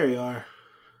 there you are.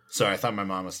 Sorry, I thought my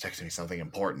mom was texting me something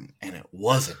important, and it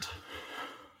wasn't.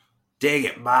 Dang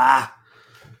it, Ma.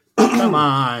 Come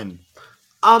on.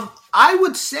 I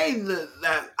would say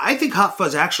that I think Hot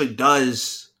Fuzz actually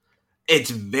does.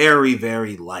 It's very,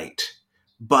 very light,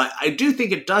 but I do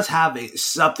think it does have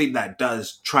something that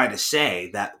does try to say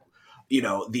that, you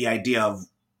know, the idea of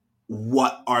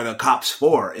what are the cops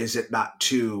for? Is it not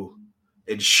to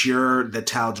ensure the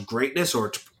town's greatness, or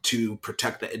to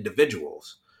protect the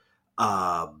individuals?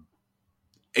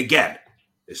 Again,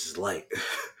 this is light.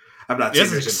 I'm not saying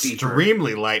this there's is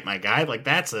extremely light, my guy. Like,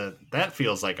 that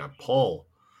feels like a pull.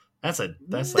 That's like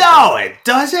no, it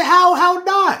doesn't. How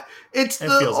not? It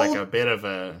feels like a bit of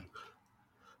a.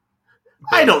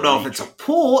 I don't know if it's a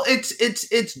pull.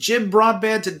 It's Jim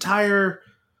Broadbent's entire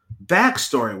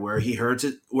backstory,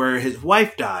 where his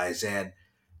wife dies,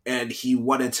 and he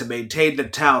wanted to maintain the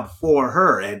town for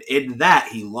her, and in that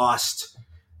he lost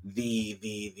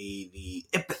the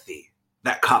empathy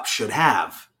that cops should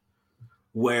have,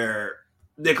 where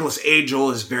Nicholas Angel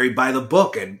is very by the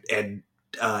book, and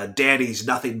Danny's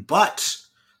nothing but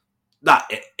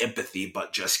not empathy,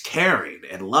 but just caring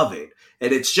and loving,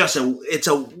 and it's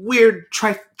a weird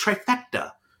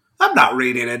trifecta. I'm not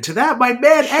reading into that. My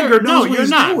man Edgar knows what he's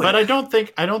doing. But I don't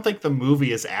think the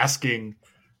movie is asking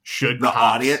should the cops,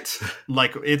 audience,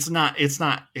 like, it's not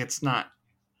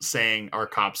saying are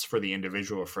cops for the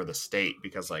individual or for the state,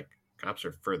 because like cops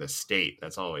are for the state.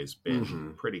 That's always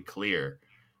been pretty clear.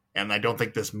 And I don't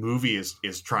think this movie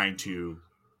is trying to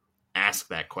ask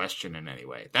that question in any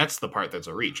way. That's the part that's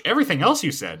a reach. Everything else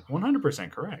you said,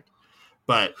 100% correct.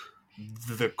 But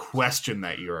the question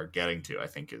that you are getting to, I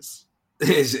think, is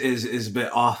a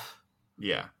bit off.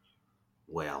 Yeah.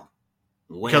 Well,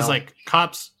 because like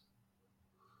cops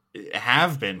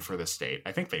have been for the state.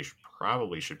 I think they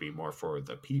probably should be more for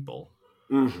the people,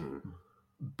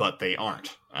 but they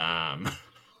aren't.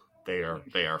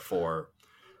 They are for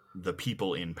the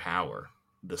people in power,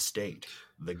 the state,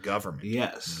 the government,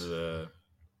 yes, the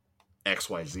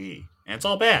XYZ, and it's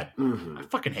all bad. I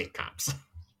fucking hate cops.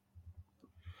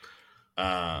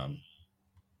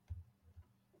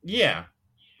 Yeah,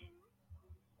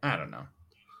 I don't know.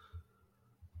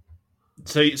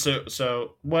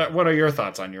 So what are your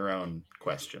thoughts on your own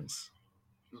questions?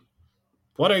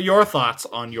 What are your thoughts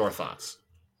on your thoughts?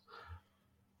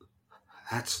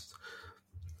 That's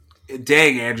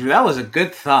dang, Andrew. That was a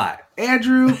good thought,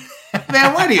 Andrew.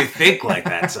 Man, why do you think like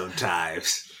that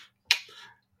sometimes?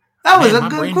 That was a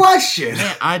good question.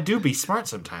 Man, I do be smart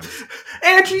sometimes.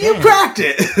 Andrew, you cracked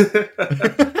it.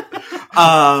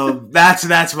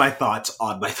 That's my thoughts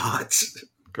on my thoughts.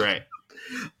 Great.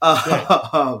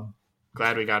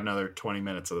 Glad we got another 20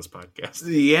 minutes of this podcast.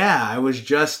 Yeah, I was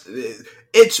just...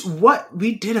 It's what...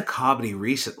 We did a comedy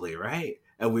recently, right?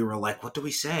 And we were like, what do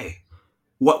we say?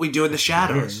 What we do in the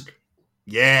shadows.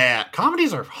 Yeah,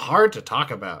 comedies are hard to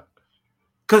talk about.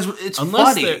 Because it's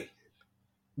funny.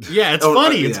 Yeah, it's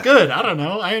funny. It's good. I don't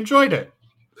know. I enjoyed it.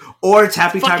 Or it's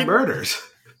Happy Time Murders.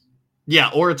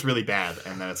 Yeah, or it's really bad.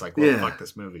 And then it's like, well, fuck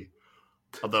this movie.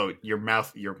 Although your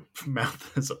mouth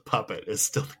is a puppet is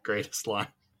still the greatest line.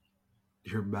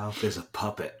 Your mouth is a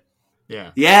puppet. Yeah.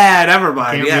 Yeah, never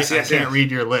mind. I can't read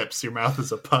your lips. Your mouth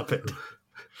is a puppet.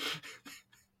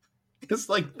 It's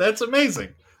like, that's amazing.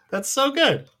 That's so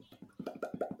good.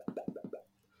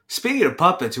 Speaking of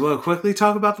puppets, you want to quickly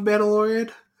talk about The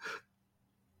Mandalorian?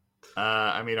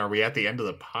 I mean, are we at the end of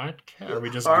the podcast? Are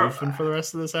we just goofing for the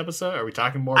rest of this episode? Are we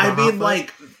talking more about Hot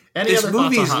Fuzz? This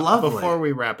movie is lovely. Before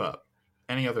we wrap up,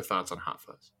 any other thoughts on Hot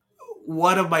Fuzz?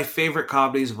 One of my favorite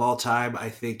comedies of all time. I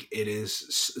think it is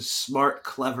smart,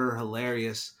 clever,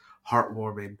 hilarious,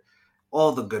 heartwarming,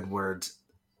 all the good words.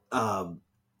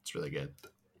 It's really good.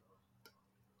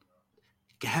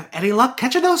 Have any luck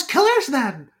catching those killers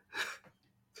then?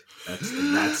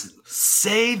 That's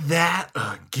say that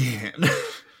again.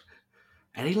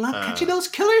 Any luck catching those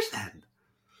killers then?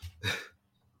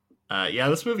 Yeah,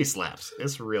 this movie slaps.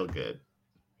 It's real good.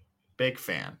 Big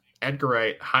fan. Edgar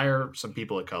Wright, hire some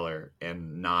people of color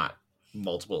and not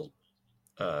multiple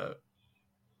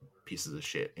pieces of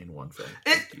shit in one film.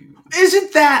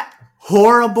 Isn't that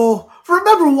horrible?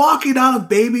 Remember walking on a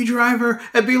Baby Driver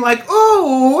and being like,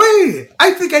 oh, wait,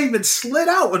 I think I even slid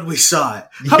out when we saw it.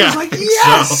 I was like,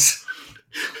 yes! So.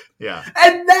 Yeah.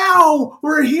 And now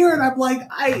we're here and I'm like,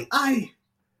 I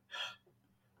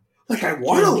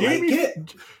want to like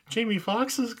it. Jamie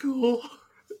Foxx is cool.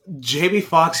 Jamie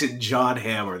Foxx and John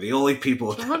Hamm are the only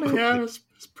people. John Hamm is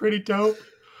pretty dope.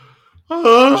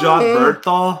 John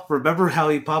Bernthal, remember how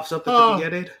he pops up at the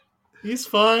beginning? He's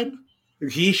fine.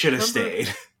 He should have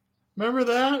stayed. Remember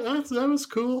that? That was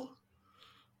cool.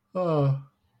 Oh,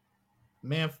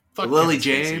 man. Fuck Lily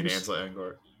James.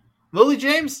 Lily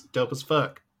James? Dope as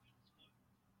fuck.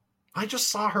 I just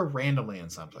saw her randomly in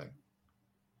something.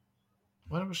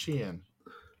 What was she in?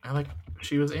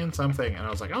 She was in something, and I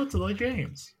was like, oh, it's Lily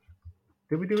James.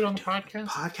 Did we do it on the podcast?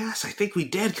 Podcast? I think we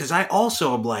did, because I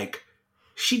also am like,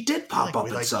 she did pop up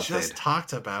in something. We just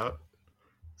talked about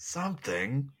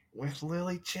something with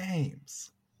Lily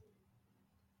James.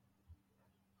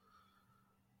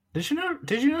 Did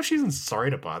you know she's in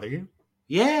Sorry to Bother You?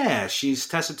 Yeah, she's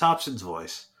Tessa Thompson's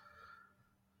voice.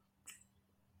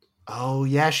 Oh,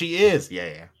 yeah, she is.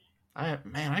 Yeah.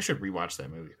 I should rewatch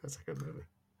that movie. That's a good movie.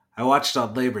 I watched it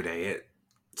on Labor Day. It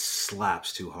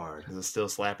slaps too hard. Is it still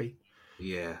slappy?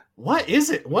 Yeah. What is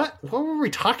it? What were we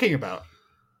talking about?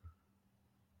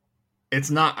 It's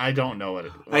not. I don't know what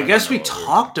it. I guess we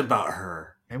talked about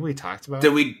her. Maybe we talked about.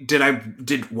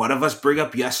 Did one of us bring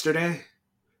up yesterday?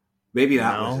 Maybe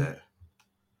that was it.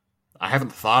 I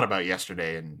haven't thought about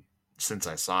yesterday since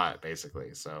I saw it,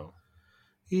 basically. So.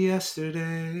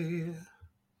 Yesterday.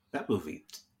 That movie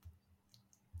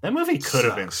could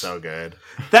have been so good.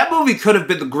 That movie could have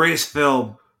been the greatest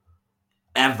film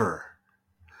ever.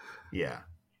 Yeah.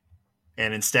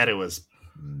 And instead it was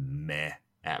meh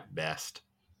at best.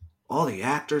 All the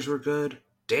actors were good.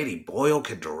 Danny Boyle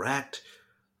can direct.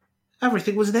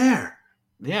 Everything was there.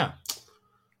 Yeah.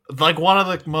 Like one of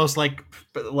the most like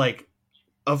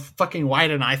of fucking why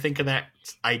didn't I think of that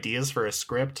ideas for a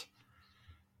script?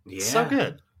 Yeah. So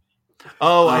good.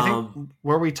 Oh, I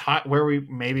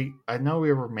think I know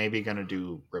we were maybe going to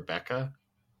do Rebecca.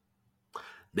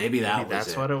 Maybe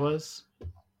that's what it was.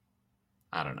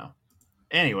 I don't know.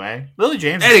 Anyway, Lily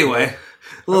James. Anyway,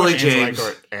 Lily Angela James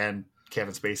Elgort and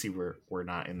Kevin Spacey were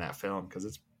not in that film because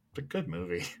it's a good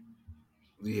movie.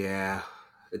 Yeah,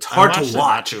 it's hard to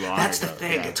watch. That's ago. The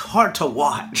thing. Yeah. It's hard to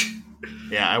watch.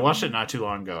 Yeah, I watched it not too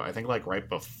long ago. I think like right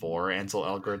before Ansel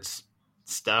Elgort's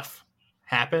stuff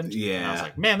happened. Yeah, and I was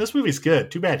like, man, this movie's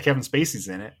good. Too bad Kevin Spacey's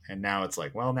in it. And now it's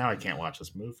like, well, now I can't watch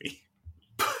this movie.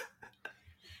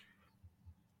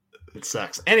 It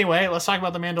sucks. Anyway, let's talk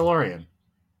about The Mandalorian.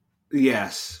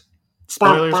 Yes.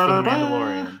 Spoilers for The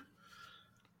Mandalorian.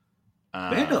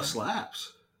 Mando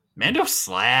slaps. Mando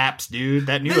slaps, dude.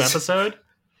 That new episode.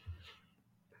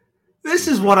 This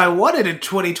is what I wanted in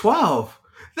 2012.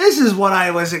 This is what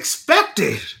I was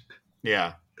expecting.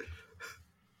 Yeah.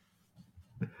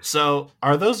 So,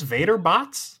 are those Vader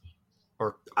bots?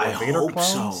 Or I Vader hope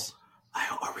clones? so.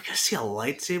 Are we going to see a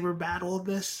lightsaber battle in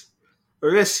this?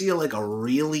 We're going to see like a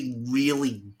really,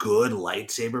 really good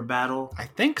lightsaber battle? I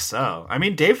think so. I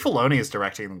mean, Dave Filoni is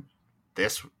directing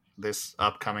this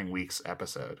upcoming week's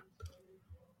episode.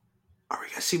 Are we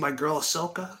going to see my girl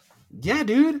Ahsoka? Yeah,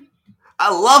 dude.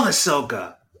 I love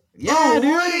Ahsoka. Yeah,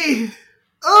 dude.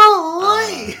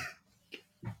 Oh,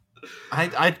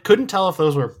 I couldn't tell if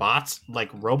those were bots, like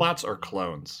robots or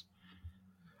clones.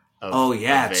 Of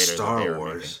Vader, Star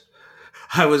Wars.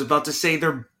 I was about to say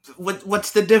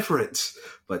what's the difference?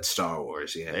 But Star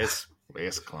Wars, yeah.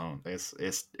 It's clone.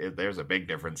 There's a big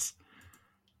difference.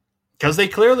 Because they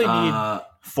clearly need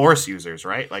Force users,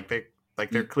 right? Like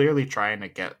they're clearly trying to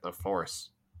get the Force.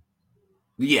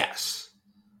 Yes.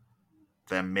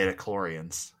 Them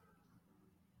midichlorians.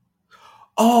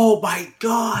 Oh my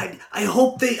god! I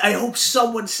hope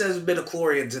someone says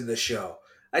midichlorians in the show.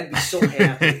 I'd be so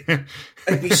happy.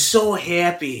 I'd be so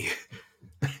happy.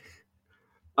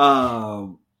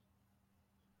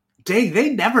 They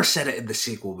never said it in the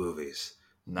sequel movies.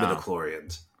 No.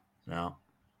 Midichlorians. No.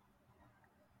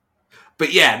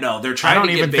 But yeah, no, they're trying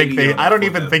to get Baby Yoda. I don't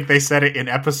even think they said it in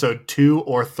episode 2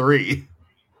 or 3.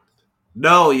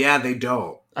 No, yeah, they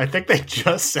don't. I think they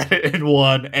just said it in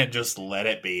 1 and just let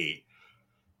it be.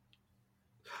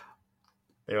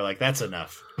 They were like, that's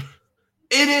enough.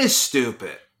 It is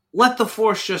stupid. Let the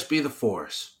Force just be the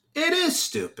Force. It is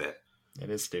stupid. It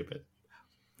is stupid.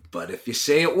 But if you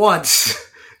say it once,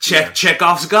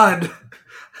 Chekhov's gun.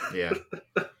 Yeah.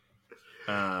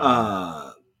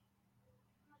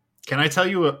 Can I tell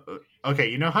you okay,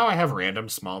 you know how I have random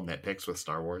small nitpicks with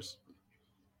Star Wars?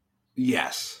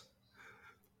 Yes.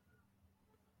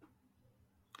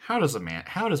 How does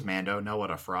Mando know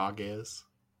what a frog is?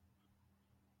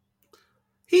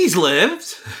 He's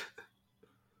lived.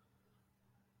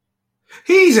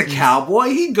 He's a cowboy.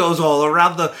 He goes all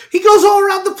around the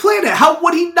planet. How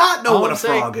would he not know what a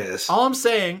frog is? All I'm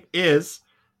saying is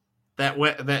that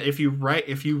if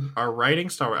you are writing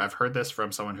Star Wars, I've heard this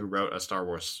from someone who wrote a Star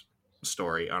Wars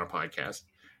story on a podcast.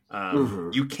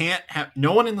 You can't have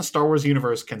no one in the Star Wars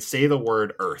universe can say the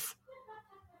word Earth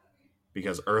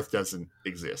because Earth doesn't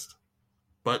exist.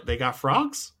 But they got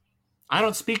frogs? I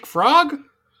don't speak frog?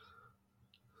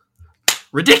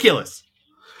 Ridiculous.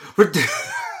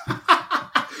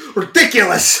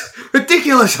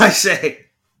 Ridiculous, I say.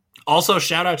 Also,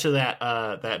 shout out to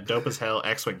that dope as hell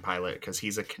X-Wing pilot because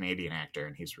he's a Canadian actor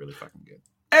and he's really fucking good.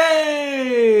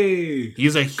 Hey,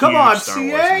 he's a huge come on, Star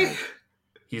CA. Wars nerd.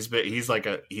 He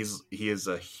is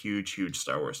a huge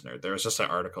Star Wars nerd. There was just an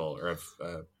article or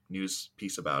a news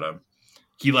piece about him.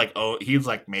 He's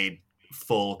made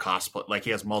full cosplay. Like he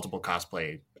has multiple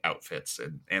cosplay outfits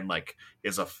and like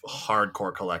is a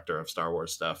hardcore collector of Star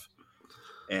Wars stuff.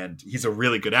 And he's a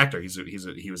really good actor.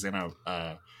 He was in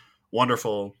a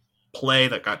wonderful play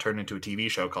that got turned into a TV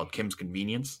show called Kim's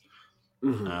Convenience.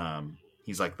 Mm-hmm.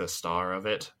 He's like the star of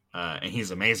it, and he's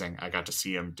amazing. I got to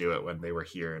see him do it when they were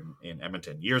here in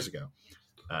Edmonton years ago,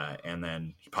 and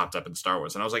then he popped up in Star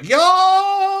Wars, and I was like, "Yo,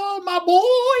 my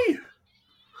boy!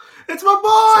 It's my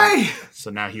boy!" So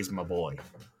now he's my boy.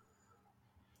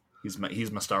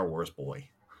 He's my Star Wars boy.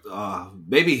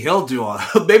 Maybe he'll be on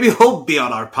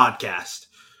our podcast.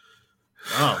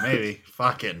 Oh, maybe.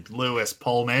 Fucking Lewis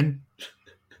Pullman.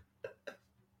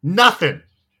 Nothing.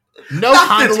 No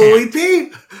contact. Louis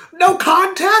P. No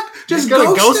contact? Just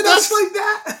ghosted us like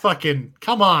that? Fucking,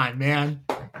 come on, man.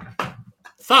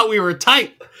 Thought we were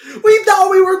tight. We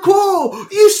thought we were cool.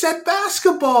 You said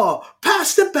basketball.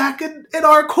 Passed it back in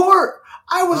our court.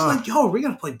 I was like, yo, are we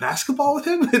going to play basketball with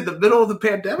him in the middle of the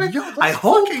pandemic? Yo, I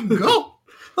hope. Go.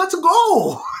 Let's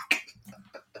go.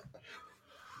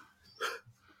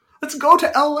 Let's go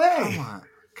to LA.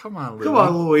 Come on, Louis. Come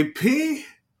on, Louis P.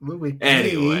 Louis P.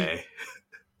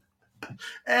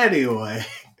 Anyway,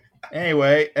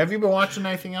 have you been watching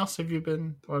anything else? What have you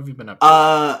been up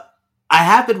to? I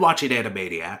have been watching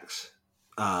Animaniacs.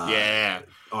 Yeah.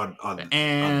 On The Hulu.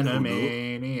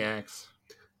 Animaniacs.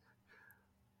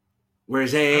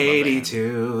 Where's I love 80 the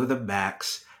to the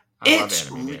max? I love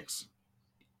Animaniacs.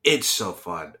 It's so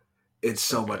fun. It's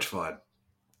so good. much fun.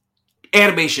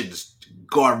 Animation's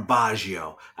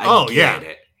garbaggio. I get yeah.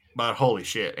 it. But holy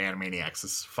shit, Animaniacs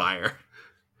is fire.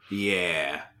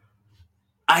 Yeah.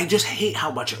 I just hate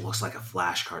how much it looks like a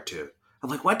Flash cartoon. I'm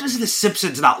like, why does The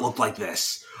Simpsons not look like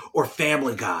this? Or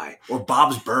Family Guy, or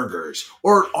Bob's Burgers,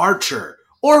 or Archer,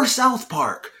 or South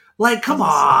Park. Like, come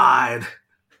on.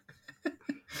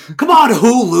 Come on,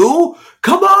 Hulu.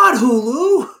 Come on,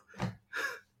 Hulu.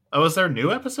 Oh, is there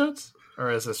new episodes?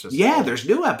 Or is this just... Yeah, there's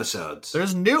new episodes.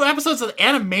 There's new episodes of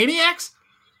Animaniacs?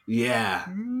 Yeah.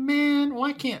 Man,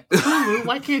 why can't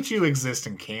you exist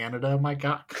in Canada? My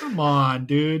God, come on,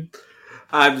 dude.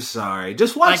 I'm sorry.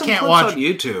 Just watch some clips on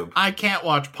YouTube. I can't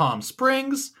watch Palm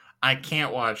Springs. I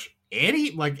can't watch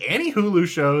any Hulu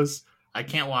shows. I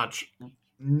can't watch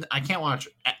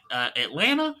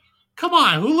Atlanta. Come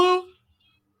on, Hulu.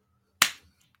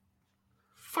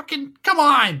 Fucking come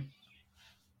on.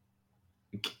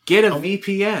 Get a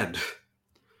VPN.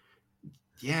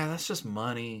 Yeah, that's just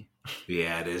money.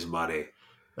 Yeah, it is money.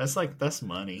 That's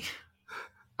money.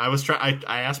 I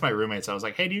asked my roommates. I was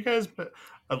like, "Hey, do you guys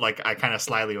I kind of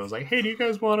slyly was like, "Hey, do you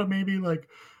guys want to maybe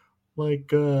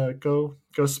go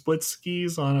split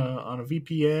skis on a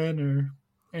VPN or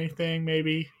anything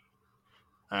maybe?"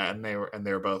 And they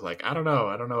were both like, I don't know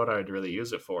what I'd really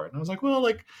use it for. And I was like, well,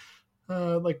 like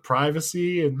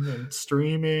privacy and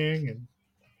streaming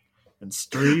and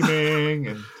streaming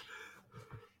and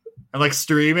like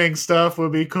streaming stuff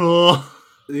would be cool.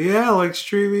 Yeah, like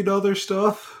streaming other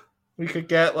stuff. We could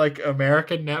get like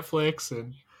American Netflix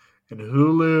and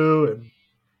Hulu and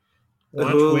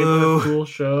watch way more cool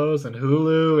shows and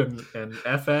Hulu and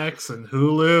FX and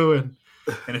Hulu and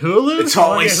Hulu. It's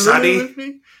Always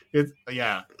Sunny. It's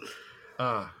yeah.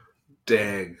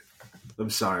 Dang. I'm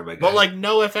sorry, my guy. But like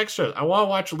no FX shows. I want to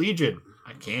watch Legion.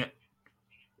 I can't.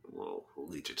 Well,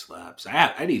 Legion slaps.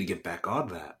 I need to get back on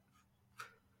that.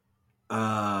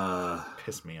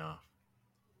 Piss me off.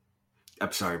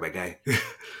 I'm sorry, my guy.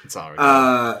 It's alright.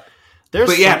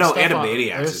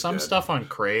 Animaniacs. There's some stuff on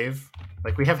Crave.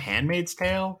 Like we have Handmaid's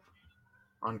Tale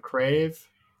on Crave.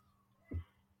 And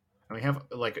we have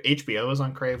like HBO is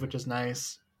on Crave, which is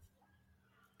nice.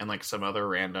 And like some other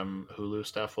random Hulu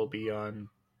stuff will be on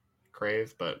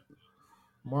Crave, but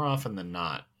more often than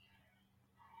not,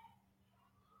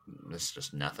 it's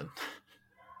just nothing.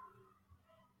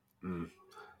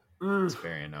 It's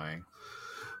very annoying.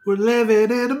 We're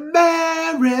living in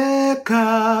America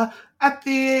at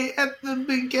the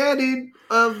beginning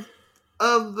of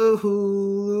the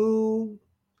Hulu.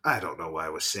 I don't know what I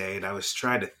was saying. I was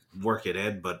trying to work it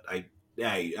in, but I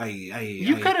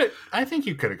think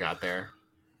you could have got there.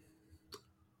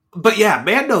 But yeah,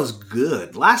 Mando's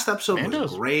good. Last episode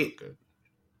was great. Good.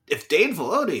 If Dane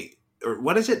Filoni, or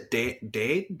what is it?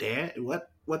 Dane?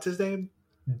 What's his name?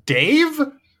 Dave.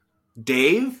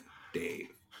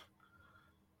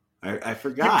 I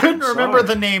forgot. You couldn't remember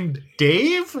the name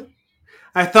Dave?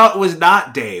 I thought it was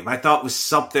not Dave. I thought it was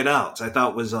something else. I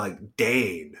thought it was like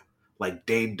Dane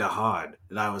DeHaan.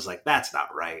 And I was like, that's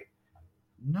not right.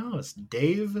 No, it's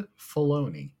Dave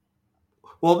Filoni.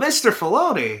 Well, Mr.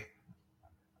 Filoni.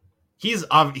 He's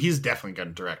definitely going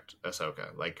to direct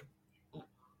Ahsoka. Like,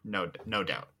 no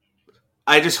doubt.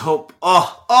 I just hope.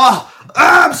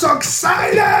 I'm so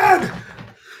excited!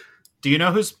 Do you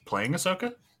know who's playing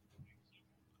Ahsoka?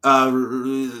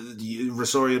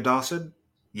 Rosario Dawson?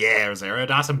 Yeah, Rosario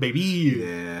Dawson, baby.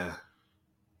 Yeah.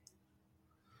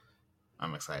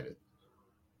 I'm excited.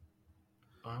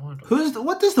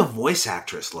 What does the voice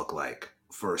actress look like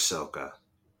for Ahsoka?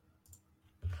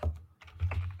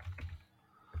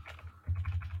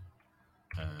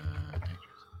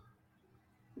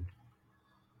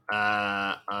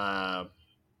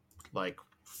 Like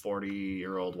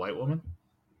 40-year-old white woman.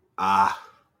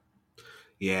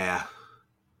 Yeah.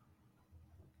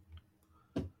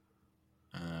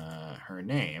 Her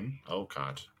name. Oh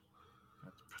God,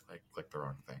 I clicked the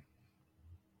wrong thing.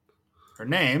 Her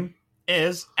name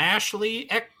is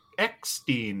Ashley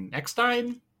Eckstein.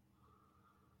 Eckstein.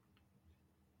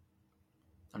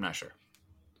 I'm not sure,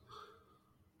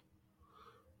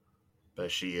 but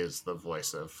she is the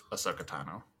voice of Ahsoka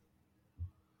Tano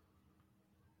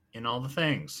in all the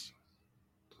things.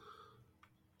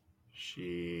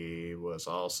 She was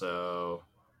also,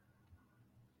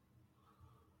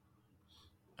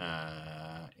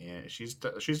 she's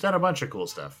done a bunch of cool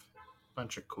stuff,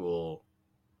 bunch of cool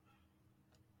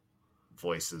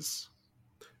voices.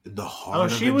 In the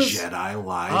heart of a Jedi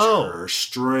lies her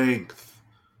strength.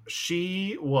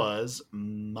 She was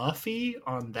Muffy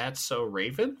on That's So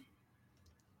Raven?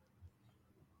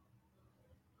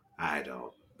 I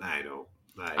don't. I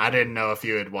didn't know if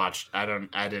you had watched. I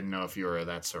didn't know if you were a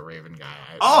That's So Raven guy.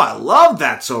 I love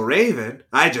That's So Raven.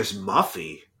 I just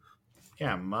Muffy.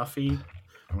 Yeah, Muffy.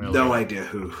 No idea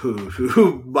who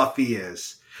Muffy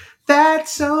is.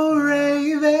 That's So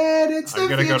Raven. It's the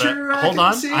future. Hold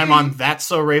on. I'm on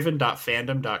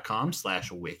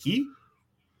that'ssoraven.fandom.com/wiki.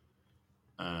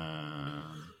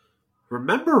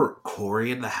 Remember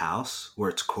Cory in the House, where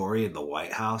it's Cory in the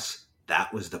White House?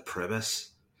 That was the premise.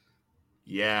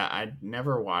 Yeah, I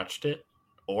never watched it,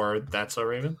 or That's So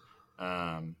Raven.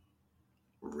 Racist.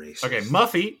 Okay,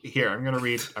 Muffy. Here, I'm gonna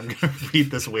read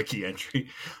this wiki entry.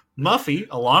 Muffy,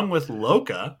 along with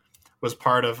Loka, was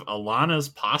part of Alana's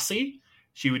posse.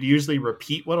 She would usually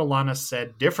repeat what Alana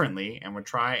said differently and would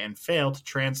try and fail to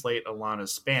translate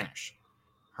Alana's Spanish.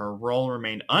 Her role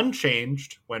remained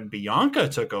unchanged when Bianca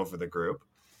took over the group.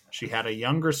 She had a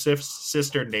younger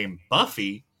sister named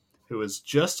Buffy, who is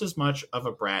just as much of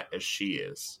a brat as she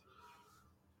is.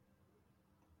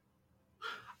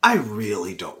 I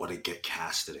really don't want to get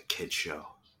cast in a kid show.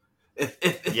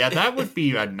 Yeah, that would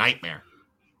be a nightmare.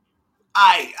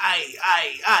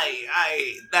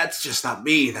 That's just not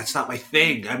me. That's not my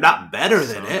thing. I'm not better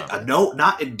than it. No,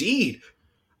 not indeed.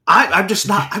 I'm just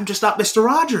not Mr.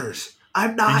 Rogers.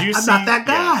 I'm not that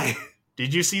guy. Yeah.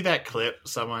 Did you see that clip?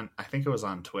 Someone, I think it was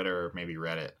on Twitter or maybe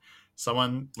Reddit.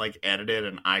 Someone like edited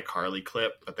an iCarly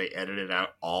clip, but they edited out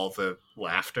all the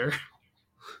laughter.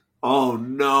 Oh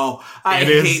no, I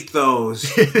hate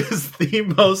those. It is the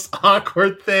most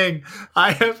awkward thing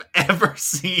I have ever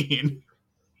seen.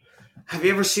 Have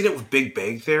you ever seen it with Big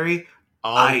Bang Theory?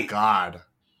 Oh God,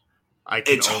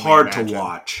 it's hard to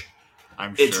watch.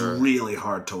 I'm sure it's really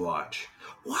hard to watch.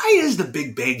 Why is the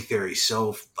Big Bang Theory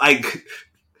so like?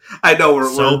 I know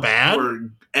we're bad. We're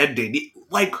ending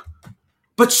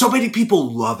but so many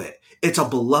people love it. It's a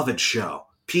beloved show.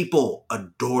 People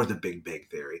adore the Big Bang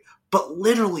Theory, but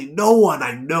literally no one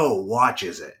I know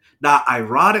watches it. Not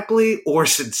ironically or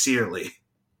sincerely.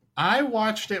 I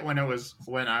watched it when I was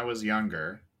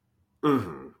younger.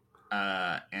 Mm-hmm.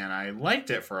 And I liked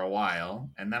it for a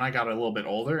while, and then I got a little bit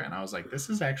older, and I was like, "This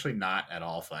is actually not at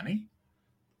all funny."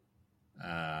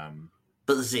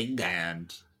 Bazinga.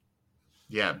 And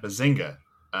yeah, Bazinga.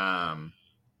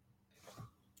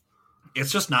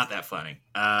 It's just not that funny.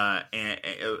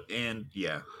 And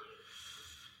yeah,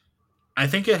 I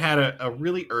think it had a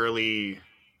really early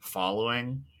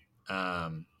following.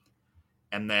 And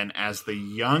then as the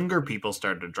younger people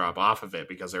started to drop off of it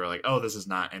because they were like, "Oh, this is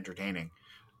not entertaining."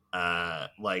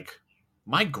 Like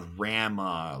my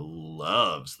grandma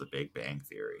loves The Big Bang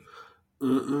Theory.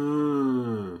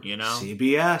 You know,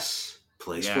 CBS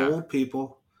place for old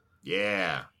people.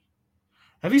 Yeah.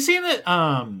 Have you seen that?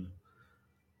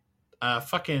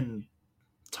 Fucking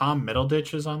Tom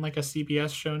Middleditch is on like a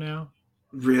CBS show now.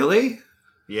 Really?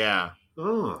 Yeah.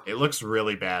 Oh. It looks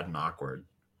really bad and awkward.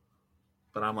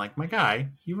 But I'm like, my guy,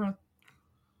 you're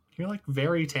like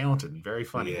very talented and very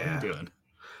funny. Yeah. What are you doing?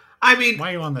 I mean, why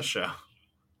are you on this show?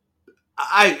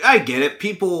 I get it.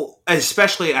 People,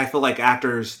 especially I feel like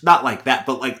actors, not like that,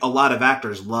 but like a lot of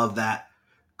actors love that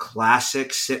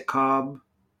classic sitcom.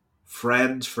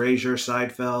 Friends, Frasier,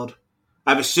 Seinfeld.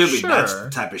 I'm assuming that's the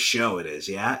type of show it is,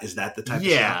 yeah? Is that the type of show?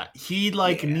 Yeah. He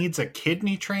needs a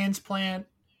kidney transplant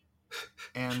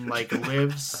and like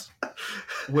lives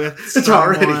with It's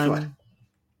already fun.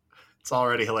 It's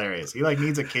already hilarious. He like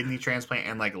needs a kidney transplant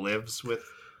and like lives with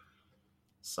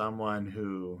someone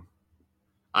who,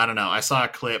 I don't know. I saw a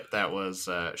clip that was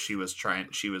she was trying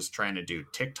to do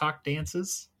TikTok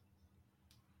dances.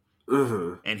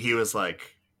 Mm-hmm. And he was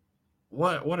like,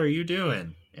 What are you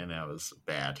doing? And that was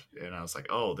bad. And I was like,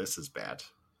 oh, this is bad.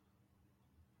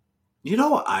 You know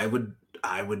what I would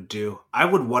do? I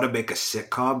would want to make a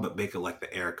sitcom, but make it like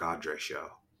the Eric Andre show.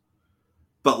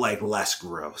 But like less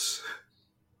gross.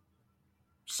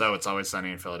 So It's Always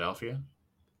Sunny in Philadelphia?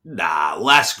 Nah,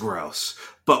 less gross.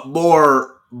 But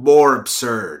more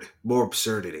absurd. More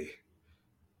absurdity.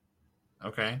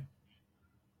 Okay.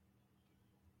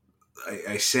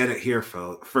 I said it here,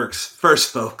 first,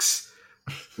 folks.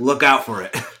 Look out for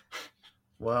it.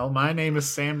 Well, my name is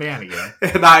Sam Bannigan.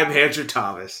 And I'm Andrew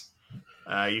Thomas.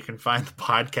 You can find the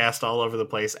podcast all over the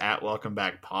place at Welcome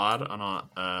Back Pod on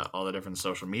all the different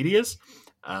social medias.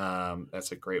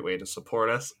 That's a great way to support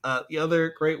us. The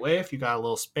other great way, if you got a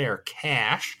little spare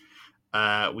cash,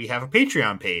 we have a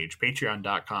Patreon page,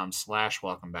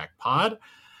 patreon.com/welcomebackpod.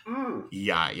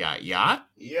 Yeah. Yeah.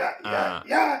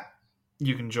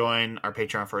 You can join our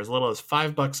Patreon for as little as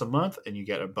 $5 a month, and you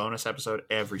get a bonus episode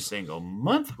every single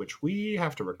month, which we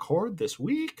have to record this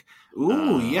week.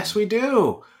 Ooh, yes, we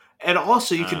do. And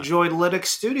also, you can join Linux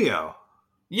Studio.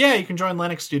 Yeah, you can join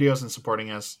Linux Studios in supporting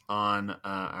us on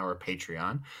our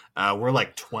Patreon. We're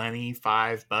like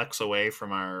 $25 away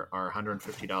from our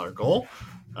 $150 goal,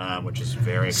 which is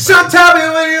very exciting. So tell me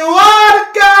where you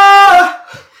want to go!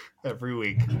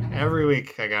 Every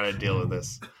week I got to deal with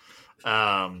this.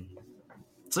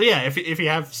 So yeah, if you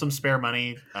have some spare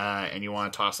money and you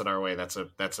want to toss it our way, that's a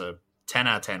 10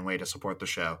 out of 10 way to support the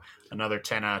show. Another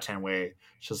 10 out of 10 way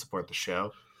to support the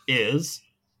show is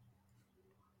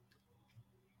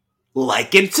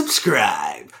like and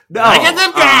subscribe. No, like and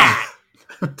subscribe.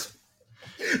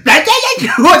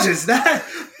 What is that?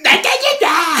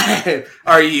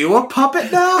 Are you a puppet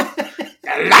now?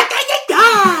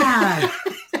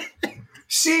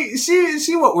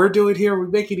 See what we're doing here? We're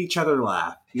making each other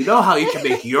laugh. You know how you can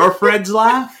make your friends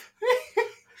laugh?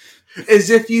 Is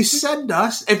if you send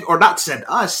us, or not send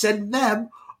us, send them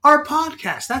our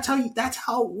podcast. That's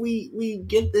how we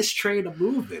get this train a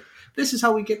moving. This is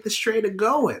how we get this train a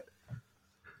going.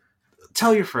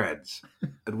 Tell your friends,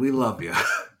 and we love you.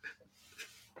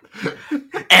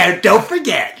 And don't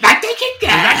forget, like and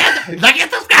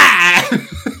subscribe.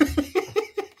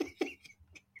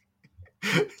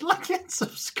 Like and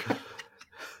subscribe.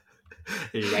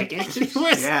 Like and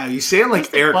subscribe. Yeah, you sound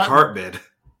like Eric Cartman.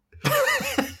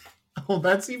 Oh,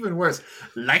 that's even worse.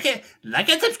 Like and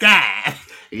subscribe.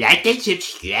 Like and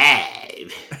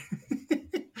subscribe.